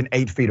more than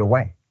 8 feet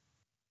away.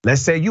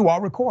 Let's say you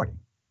are recording.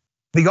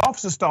 The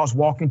officer starts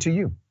walking to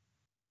you.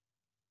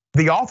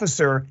 The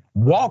officer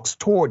walks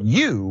toward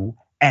you,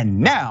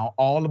 and now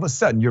all of a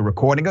sudden you're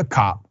recording a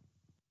cop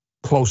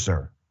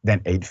closer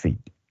than 8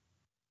 feet.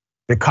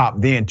 The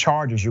cop then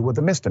charges you with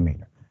a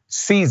misdemeanor,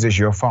 seizes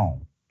your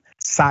phone,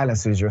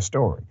 silences your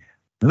story,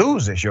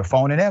 loses your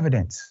phone and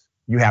evidence.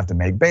 You have to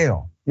make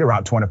bail. You're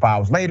out 24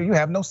 hours later, you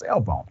have no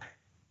cell phone.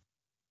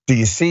 Do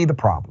you see the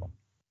problem?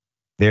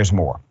 There's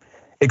more.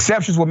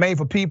 Exceptions were made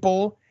for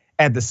people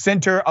at the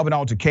center of an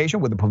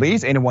altercation with the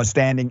police, anyone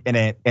standing in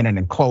an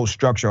enclosed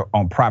structure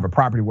on private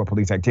property where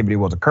police activity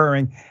was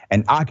occurring,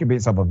 and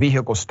occupants of a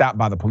vehicle stopped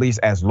by the police,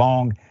 as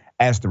long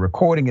as the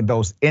recording in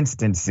those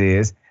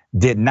instances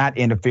did not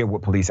interfere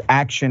with police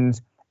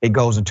actions. It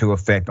goes into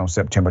effect on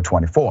September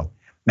 24th.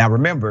 Now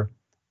remember,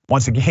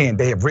 once again,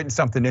 they have written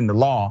something in the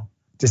law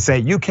to say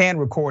you can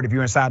record if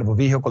you're inside of a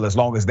vehicle, as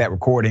long as that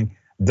recording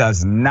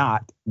does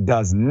not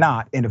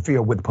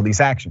interfere with police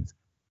actions.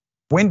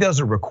 When does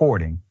a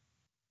recording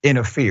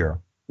interfere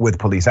with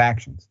police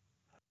actions?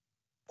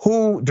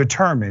 Who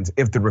determines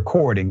if the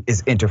recording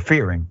is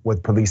interfering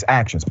with police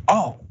actions?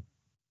 Oh,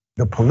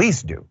 the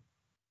police do,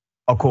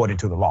 according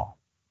to the law.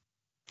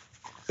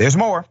 There's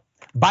more.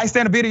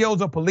 Bystander videos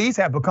of police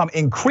have become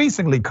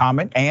increasingly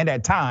common and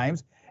at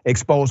times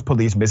expose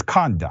police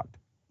misconduct.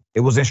 It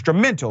was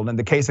instrumental in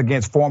the case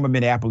against former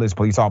Minneapolis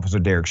police officer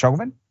Derek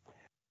Chauvin,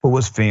 who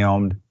was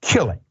filmed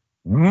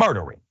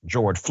murdering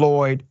George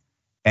Floyd,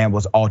 and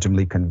was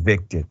ultimately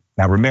convicted.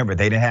 Now remember,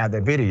 they didn't have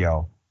that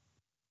video.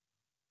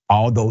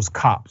 All those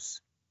cops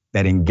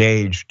that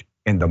engaged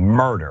in the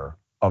murder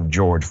of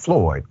George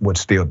Floyd would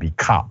still be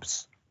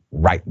cops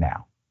right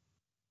now,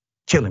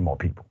 killing more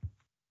people.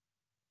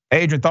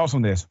 Adrian, thoughts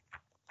on this?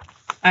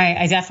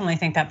 I definitely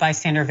think that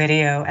bystander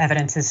video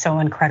evidence is so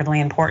incredibly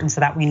important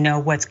so that we know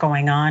what's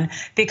going on,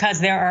 because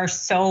there are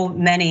so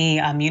many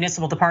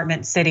municipal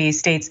departments, cities,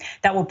 states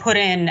that will put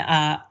in,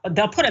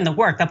 they'll put in the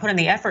work, they'll put in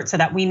the effort so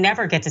that we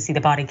never get to see the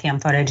body cam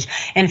footage.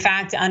 In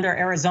fact, under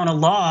Arizona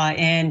law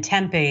in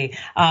Tempe,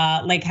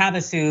 Lake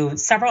Havasu,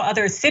 several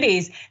other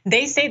cities,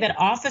 they say that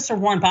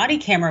officer-worn body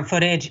camera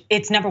footage,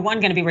 it's number one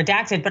gonna be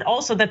redacted, but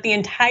also that the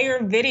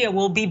entire video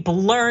will be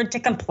blurred to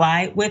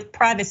comply with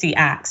privacy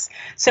acts.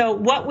 So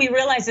what we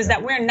realize is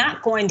that we're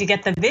not going to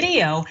get the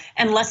video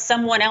unless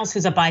someone else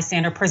who's a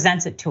bystander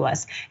presents it to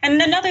us. And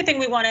another thing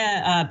we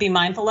wanna be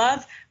mindful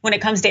of when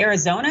it comes to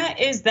Arizona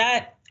is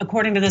that,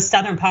 according to the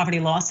Southern Poverty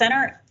Law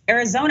Center,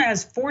 Arizona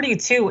has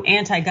 42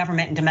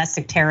 anti-government and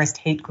domestic terrorist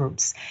hate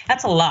groups.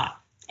 That's a lot.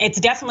 It's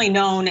definitely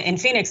known in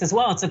Phoenix as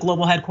well. It's a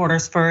global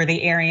headquarters for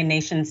the Aryan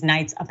Nations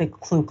Knights of the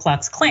Ku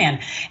Klux Klan.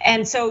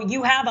 And so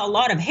you have a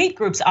lot of hate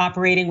groups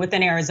operating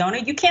within Arizona.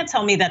 You can't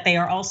tell me that they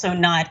are also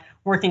not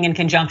working in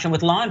conjunction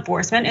with law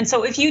enforcement. And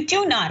so if you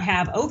do not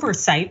have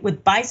oversight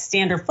with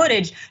bystander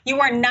footage,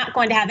 you are not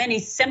going to have any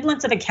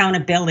semblance of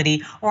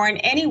accountability or in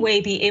any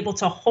way be able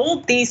to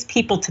hold these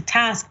people to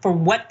task for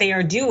what they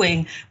are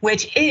doing,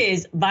 which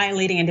is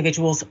violating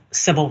individuals'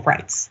 civil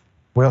rights.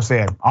 Well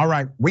said. All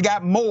right, we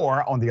got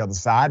more on the other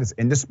side. It's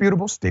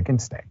indisputable. Stick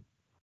and stay.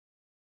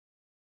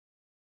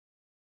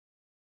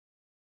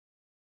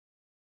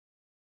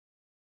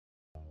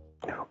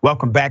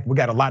 Welcome back. We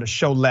got a lot of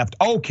show left.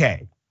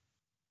 Okay.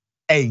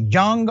 A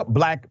young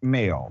black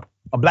male,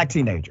 a black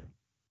teenager,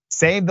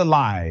 saved the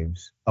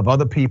lives of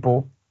other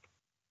people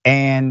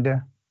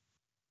and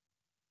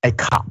a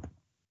cop,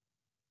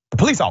 a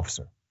police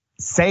officer,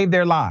 saved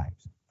their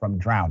lives from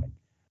drowning.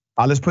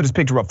 Let's put his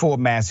picture up full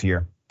mass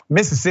here.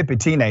 Mississippi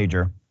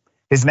teenager,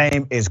 his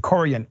name is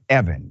Corian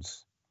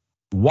Evans,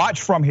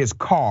 watched from his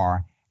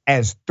car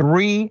as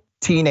 3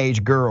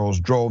 teenage girls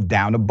drove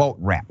down a boat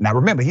ramp. Now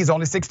remember, he's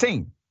only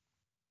 16.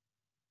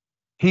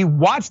 He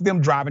watched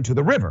them drive into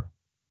the river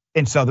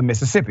in southern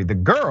Mississippi. The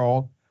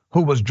girl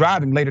who was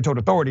driving later told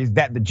authorities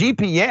that the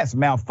GPS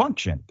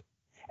malfunctioned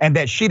and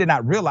that she did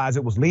not realize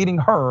it was leading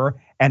her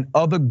and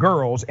other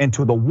girls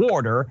into the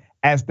water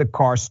as the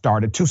car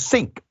started to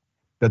sink.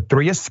 The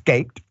 3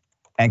 escaped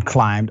and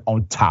climbed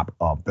on top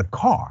of the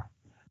car.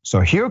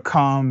 So here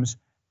comes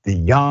the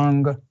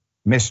young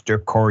Mr.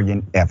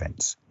 Corian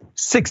Evans,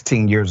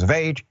 16 years of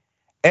age.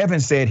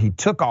 Evans said he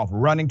took off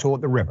running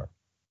toward the river.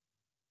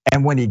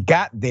 And when he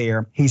got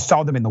there, he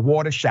saw them in the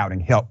water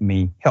shouting, "Help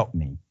me, help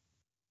me."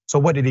 So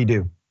what did he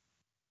do?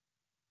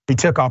 He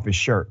took off his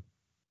shirt,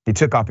 he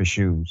took off his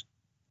shoes,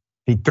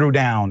 he threw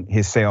down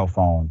his cell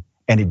phone,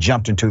 and he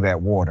jumped into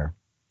that water.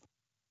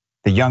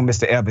 The young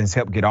Mr. Evans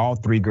helped get all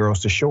 3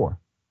 girls to shore.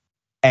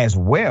 as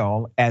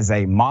well as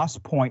a Moss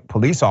Point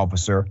police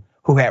officer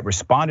who had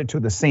responded to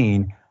the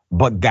scene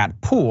but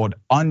got pulled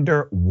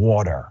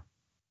underwater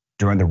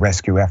during the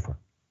rescue effort.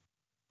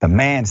 The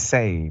man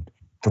saved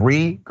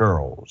 3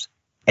 girls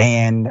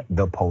and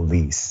the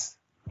police.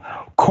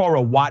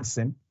 Cora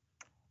Watson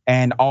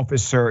and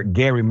Officer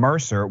Gary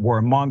Mercer were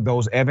among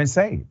those Evans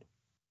saved.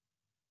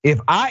 If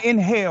I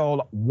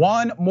inhale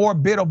one more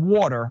bit of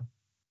water,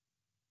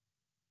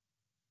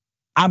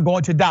 I'm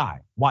going to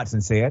die,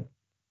 Watson said.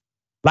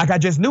 Like I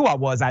just knew I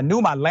was. I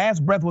knew my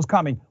last breath was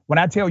coming. When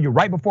I tell you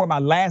right before my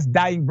last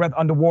dying breath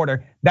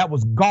underwater, that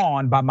was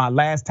gone by my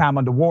last time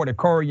underwater.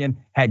 Corian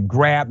had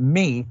grabbed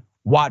me,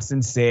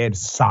 Watson said,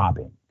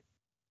 sobbing.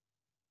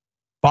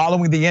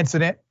 Following the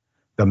incident,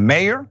 the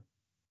mayor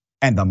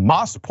and the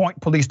Moss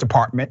Point Police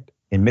Department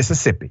in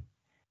Mississippi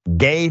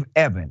gave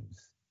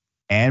Evans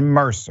and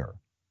Mercer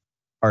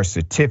a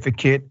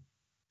certificate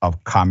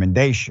of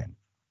commendation,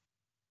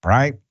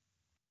 right?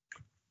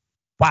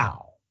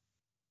 Wow.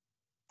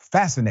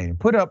 Fascinating.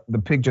 Put up the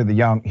picture of the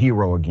young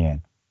hero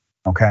again,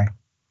 okay?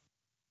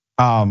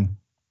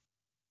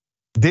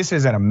 This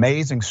is an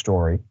amazing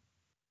story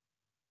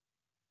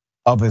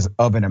of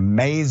an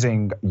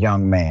amazing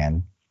young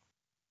man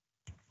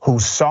who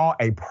saw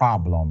a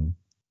problem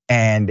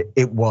and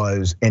it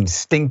was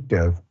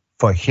instinctive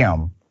for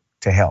him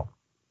to help.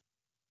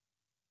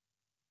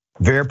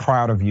 Very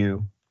proud of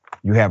you.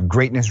 You have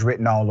greatness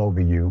written all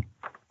over you.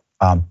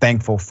 I'm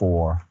thankful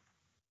for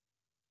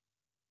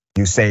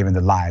you saving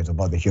the lives of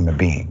other human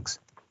beings.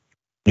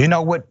 You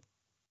know what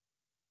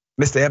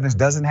Mr. Evans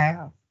doesn't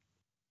have?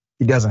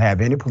 He doesn't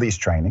have any police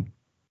training.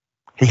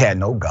 He had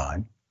no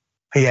gun.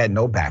 He had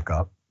no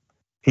backup.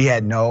 He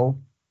had no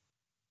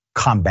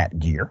combat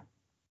gear.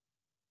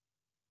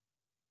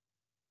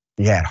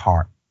 He had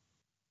heart.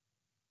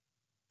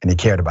 And he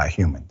cared about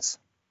humans.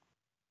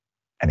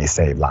 And he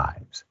saved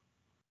lives.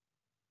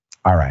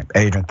 All right,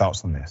 Adrian,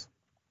 thoughts on this?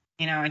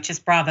 You know, it's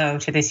just bravo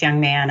to this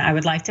young man. I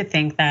would like to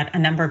think that a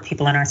number of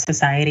people in our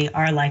society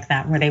are like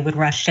that, where they would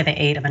rush to the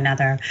aid of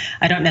another.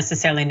 I don't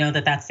necessarily know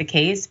that that's the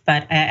case,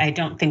 but I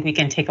don't think we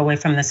can take away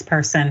from this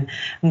person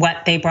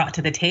what they brought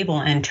to the table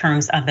in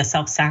terms of the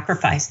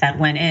self-sacrifice that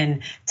went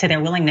in to their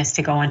willingness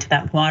to go into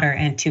that water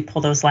and to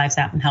pull those lives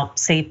out and help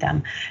save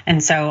them.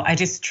 And so I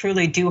just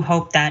truly do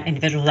hope that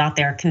individuals out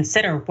there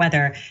consider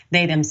whether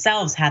they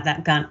themselves have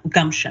that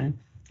gumption.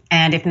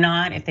 And if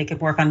not, if they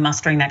could work on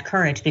mustering that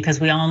courage, because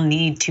we all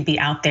need to be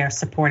out there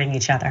supporting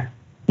each other.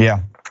 Yeah,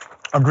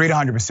 agreed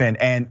 100%.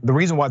 And the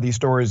reason why these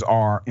stories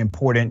are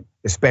important,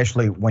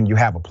 especially when you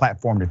have a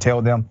platform to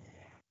tell them,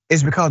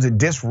 is because it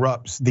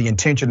disrupts the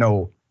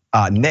intentional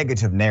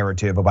negative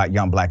narrative about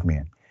young black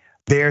men.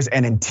 There's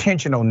an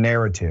intentional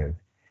narrative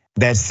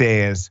that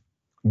says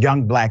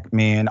young black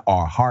men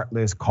are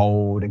heartless,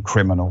 cold, and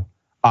criminal,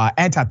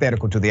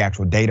 antithetical to the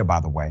actual data, by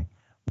the way.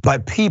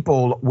 But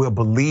people will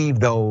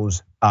believe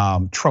those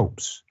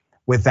tropes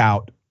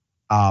without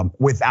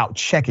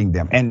checking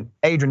them. And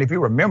Adrian, if you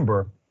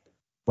remember,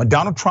 when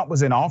Donald Trump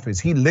was in office,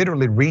 he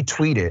literally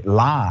retweeted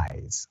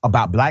lies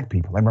about black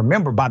people. And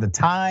remember, by the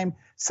time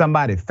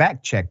somebody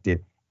fact checked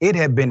it, it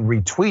had been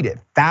retweeted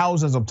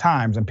thousands of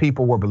times and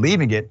people were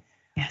believing it.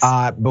 Yes.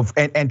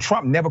 And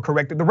Trump never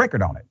corrected the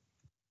record on it.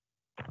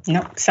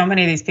 No, so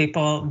many of these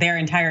people, their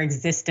entire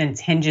existence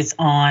hinges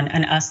on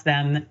an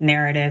us-them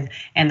narrative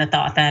and the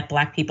thought that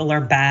black people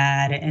are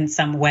bad in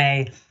some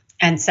way.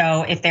 And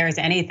so if there's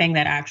anything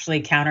that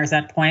actually counters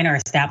that point or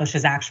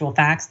establishes actual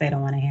facts, they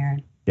don't want to hear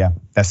it. Yeah,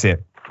 that's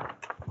it.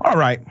 All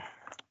right,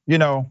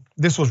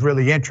 this was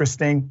really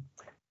interesting.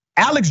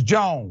 Alex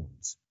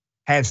Jones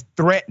has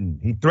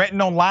he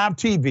threatened on live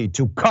TV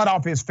to cut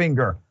off his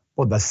finger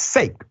for the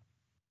sake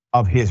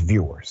of his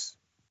viewers.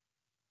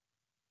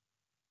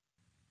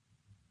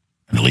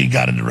 And the lead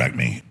got to direct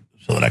me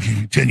so that I can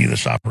continue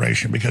this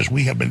operation, because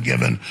we have been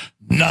given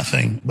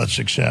nothing but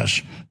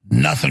success,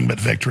 nothing but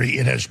victory.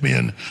 It has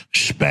been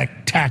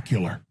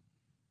spectacular.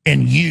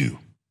 And you,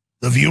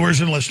 the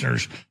viewers and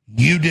listeners,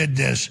 you did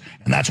this.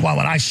 And that's why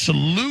when I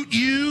salute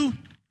you,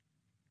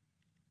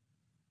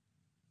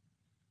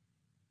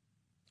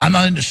 I'm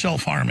not into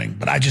self-harming,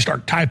 but I just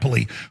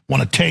archetypally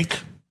want to take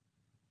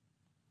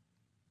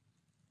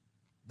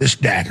this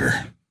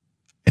dagger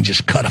and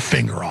just cut a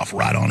finger off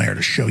right on air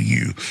to show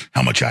you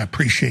how much I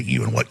appreciate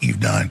you and what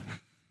you've done.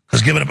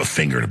 Because giving up a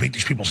finger to beat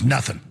these people is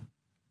nothing.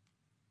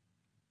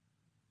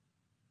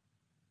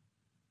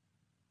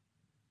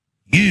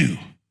 You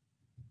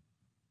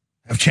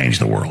have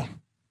changed the world.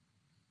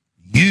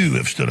 You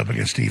have stood up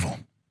against evil.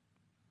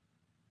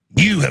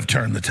 You have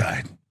turned the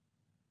tide.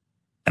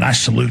 And I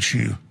salute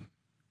you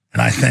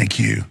and I thank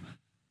you.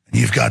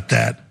 And you've got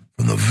that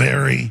from the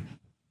very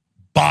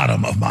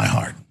bottom of my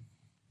heart.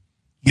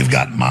 You've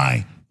got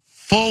my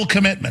full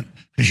commitment,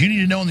 because you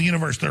need to know in the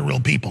universe there are real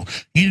people.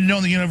 You need to know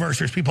in the universe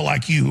there's people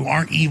like you who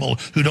aren't evil,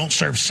 who don't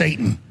serve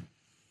Satan.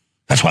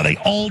 That's why they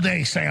all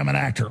day say I'm an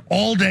actor,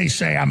 all day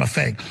say I'm a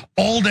fake,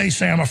 all day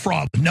say I'm a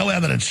fraud with no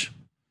evidence,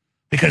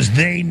 because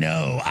they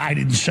know I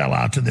didn't sell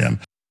out to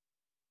them.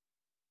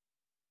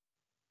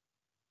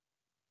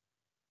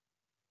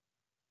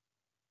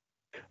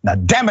 Now,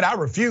 damn it, I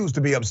refuse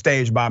to be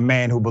upstaged by a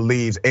man who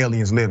believes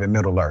aliens live in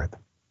Middle Earth.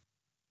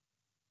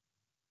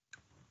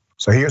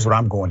 So here's what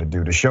I'm going to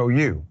do to show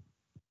you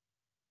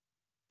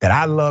that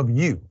I love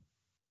you.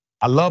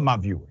 I love my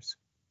viewers.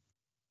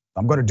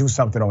 I'm going to do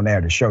something on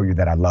there to show you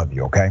that I love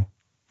you, okay?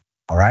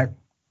 All right?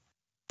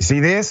 You see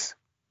this?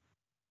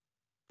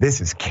 This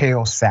is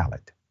kale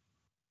salad.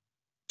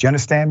 Do you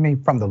understand me?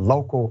 From the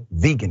local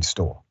vegan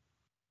store,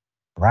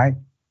 right?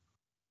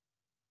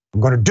 I'm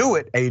going to do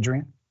it,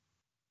 Adrian,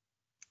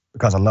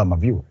 because I love my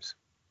viewers,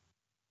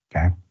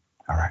 okay?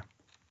 All right.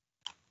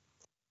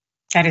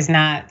 That's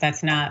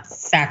not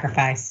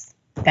sacrifice.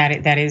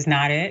 That is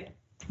not it.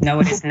 No,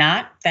 it is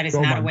not. That is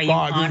not a way you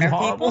honor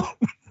people.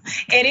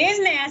 It is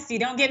nasty,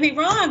 don't get me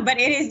wrong, but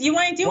it is, you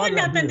ain't doing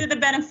nothing to the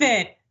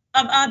benefit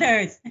of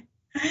others.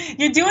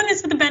 You're doing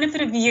this for the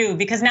benefit of you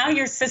because now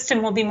your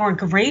system will be more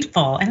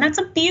grateful. And that's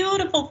a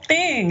beautiful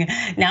thing.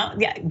 Now,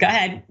 yeah, go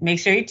ahead, make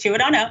sure you chew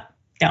it on up.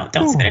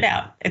 Don't spit it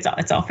out. It's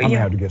all for you. I'm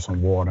gonna have to get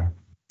some water.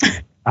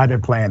 I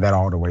didn't plan that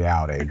all the way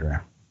out, Adrian.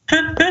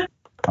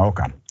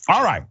 Okay,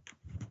 all right.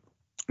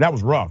 That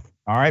was rough,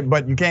 all right?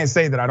 But you can't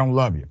say that I don't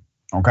love you,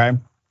 okay?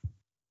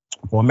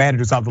 For a man to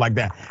do something like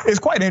that. It's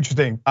quite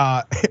interesting.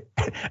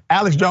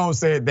 Alex Jones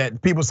said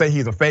that people say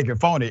he's a fake and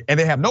phony and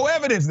they have no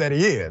evidence that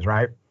he is,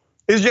 right?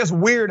 It's just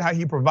weird how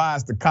he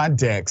provides the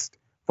context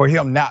for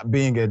him not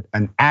being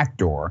an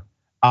actor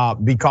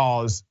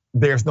because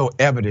there's no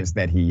evidence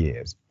that he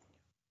is.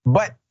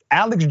 But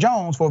Alex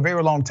Jones, for a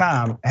very long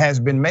time,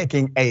 has been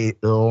making a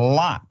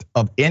lot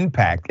of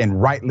impact in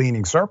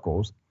right-leaning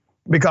circles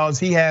because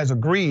he has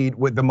agreed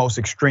with the most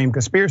extreme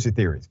conspiracy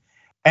theories.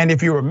 And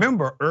if you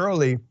remember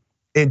early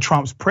in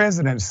Trump's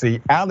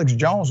presidency, Alex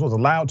Jones was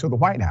allowed to the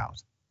White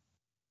House.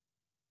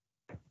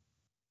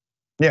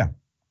 Yeah,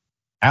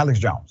 Alex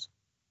Jones.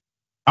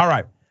 All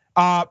right,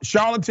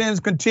 charlatans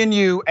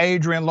continue,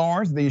 Adrian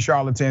Lawrence. These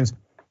charlatans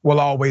will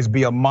always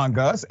be among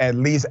us. At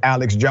least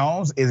Alex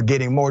Jones is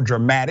getting more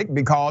dramatic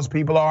because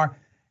people are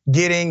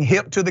getting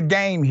hip to the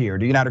game here.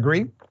 Do you not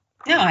agree?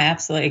 No, I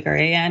absolutely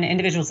agree. And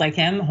individuals like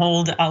him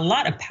hold a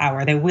lot of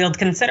power. They wield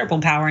considerable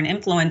power and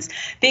influence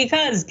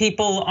because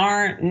people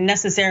aren't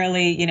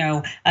necessarily,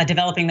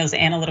 developing those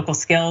analytical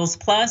skills.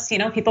 Plus,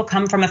 people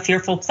come from a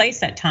fearful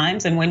place at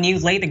times. And when you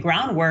lay the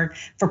groundwork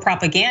for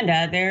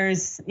propaganda,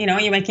 there's,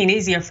 you're making it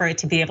easier for it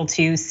to be able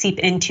to seep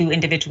into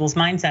individuals'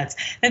 mindsets.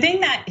 The thing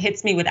that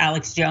hits me with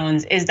Alex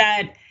Jones is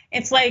that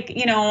it's like,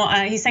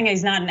 he's saying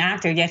he's not an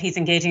actor, yet he's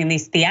engaging in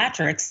these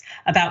theatrics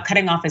about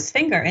cutting off his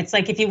finger. It's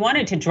like if you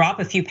wanted to drop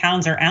a few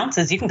pounds or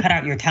ounces, you can cut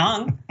out your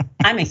tongue.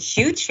 I'm a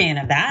huge fan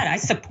of that. I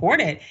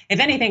support it. If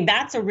anything,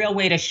 that's a real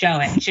way to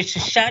show it. Just to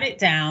shut it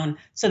down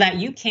so that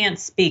you can't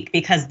speak,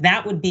 because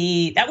that would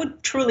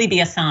truly be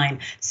a sign.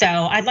 So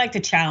I'd like to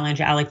challenge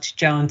Alex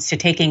Jones to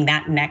taking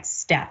that next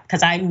step,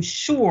 because I'm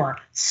sure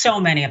so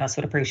many of us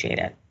would appreciate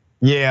it.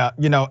 Yeah,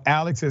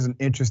 Alex is an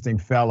interesting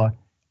fella.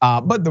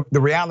 But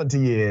the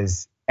reality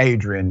is,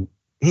 Adrian,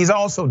 he's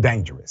also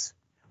dangerous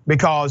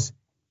because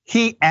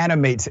he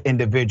animates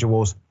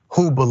individuals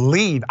who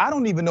believe. I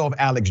don't even know if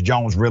Alex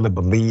Jones really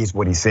believes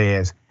what he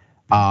says.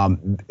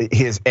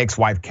 His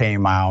ex-wife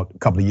came out a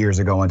couple of years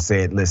ago and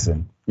said,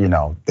 listen,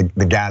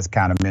 the guy's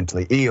kind of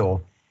mentally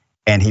ill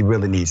and he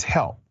really needs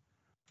help.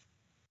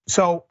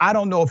 So I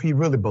don't know if he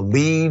really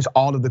believes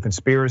all of the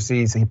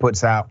conspiracies he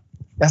puts out.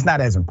 That's not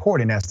as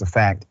important as the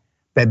fact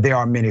that there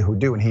are many who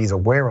do, and he's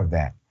aware of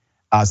that.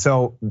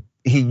 So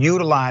he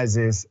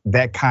utilizes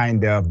that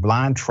kind of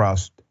blind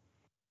trust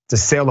to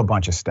sell a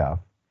bunch of stuff.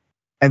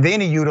 And then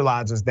he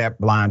utilizes that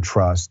blind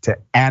trust to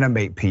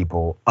animate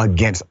people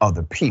against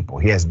other people.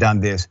 He has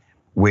done this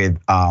with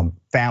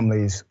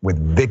families, with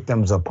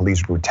victims of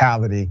police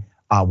brutality,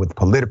 with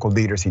political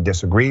leaders he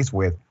disagrees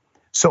with.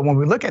 So when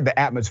we look at the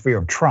atmosphere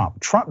of Trump,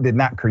 Trump did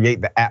not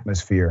create the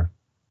atmosphere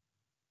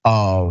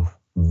of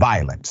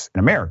violence in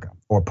America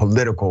or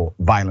political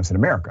violence in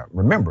America.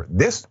 Remember,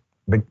 this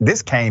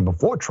came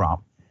before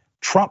Trump.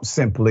 Trump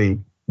simply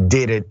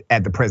did it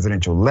at the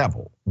presidential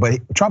level, but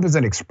Trump is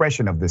an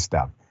expression of this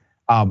stuff.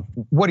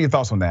 What are your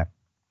thoughts on that?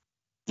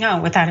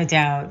 No, without a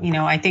doubt.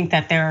 I think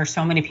that there are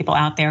so many people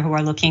out there who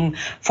are looking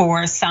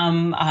for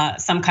some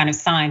kind of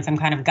sign, some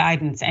kind of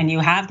guidance. And you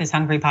have this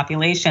hungry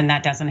population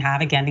that doesn't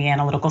have, again, the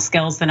analytical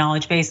skills, the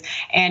knowledge base,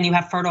 and you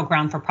have fertile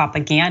ground for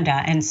propaganda.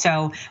 And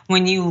so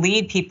when you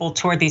lead people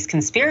toward these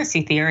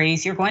conspiracy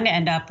theories, you're going to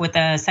end up with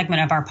a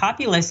segment of our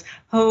populace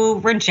who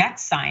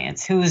rejects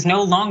science, who's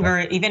no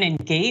longer even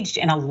engaged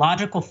in a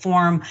logical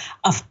form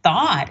of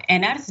thought.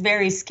 And that is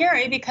very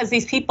scary because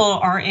these people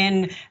are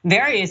in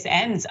various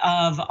ends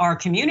of our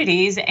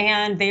communities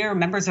and they are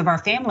members of our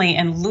family,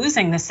 and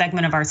losing this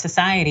segment of our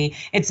society,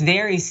 it's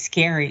very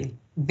scary,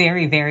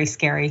 very, very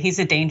scary. He's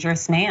a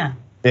dangerous man.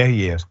 Yeah,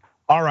 he is.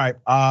 All right,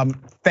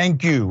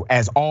 thank you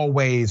as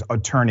always,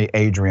 Attorney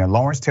Adrian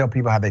Lawrence. Tell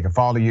people how they can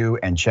follow you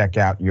and check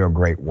out your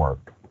great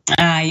work.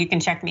 You can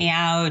check me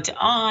out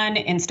on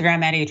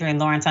Instagram at Adrian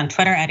Lawrence, on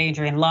Twitter at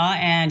Adrian Law,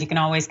 and you can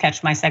always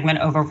catch my segment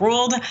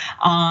Overruled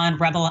on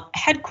Rebel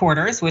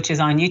Headquarters, which is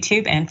on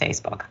YouTube and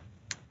Facebook.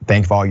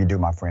 Thanks for all you do,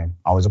 my friend.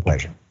 Always a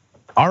pleasure.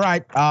 All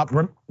right,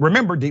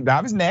 remember, Deep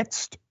Dive is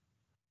next.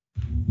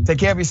 Take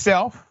care of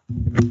yourself,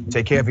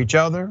 take care of each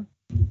other,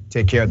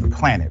 take care of the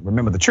planet.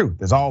 Remember, the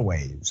truth is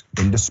always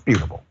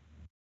indisputable.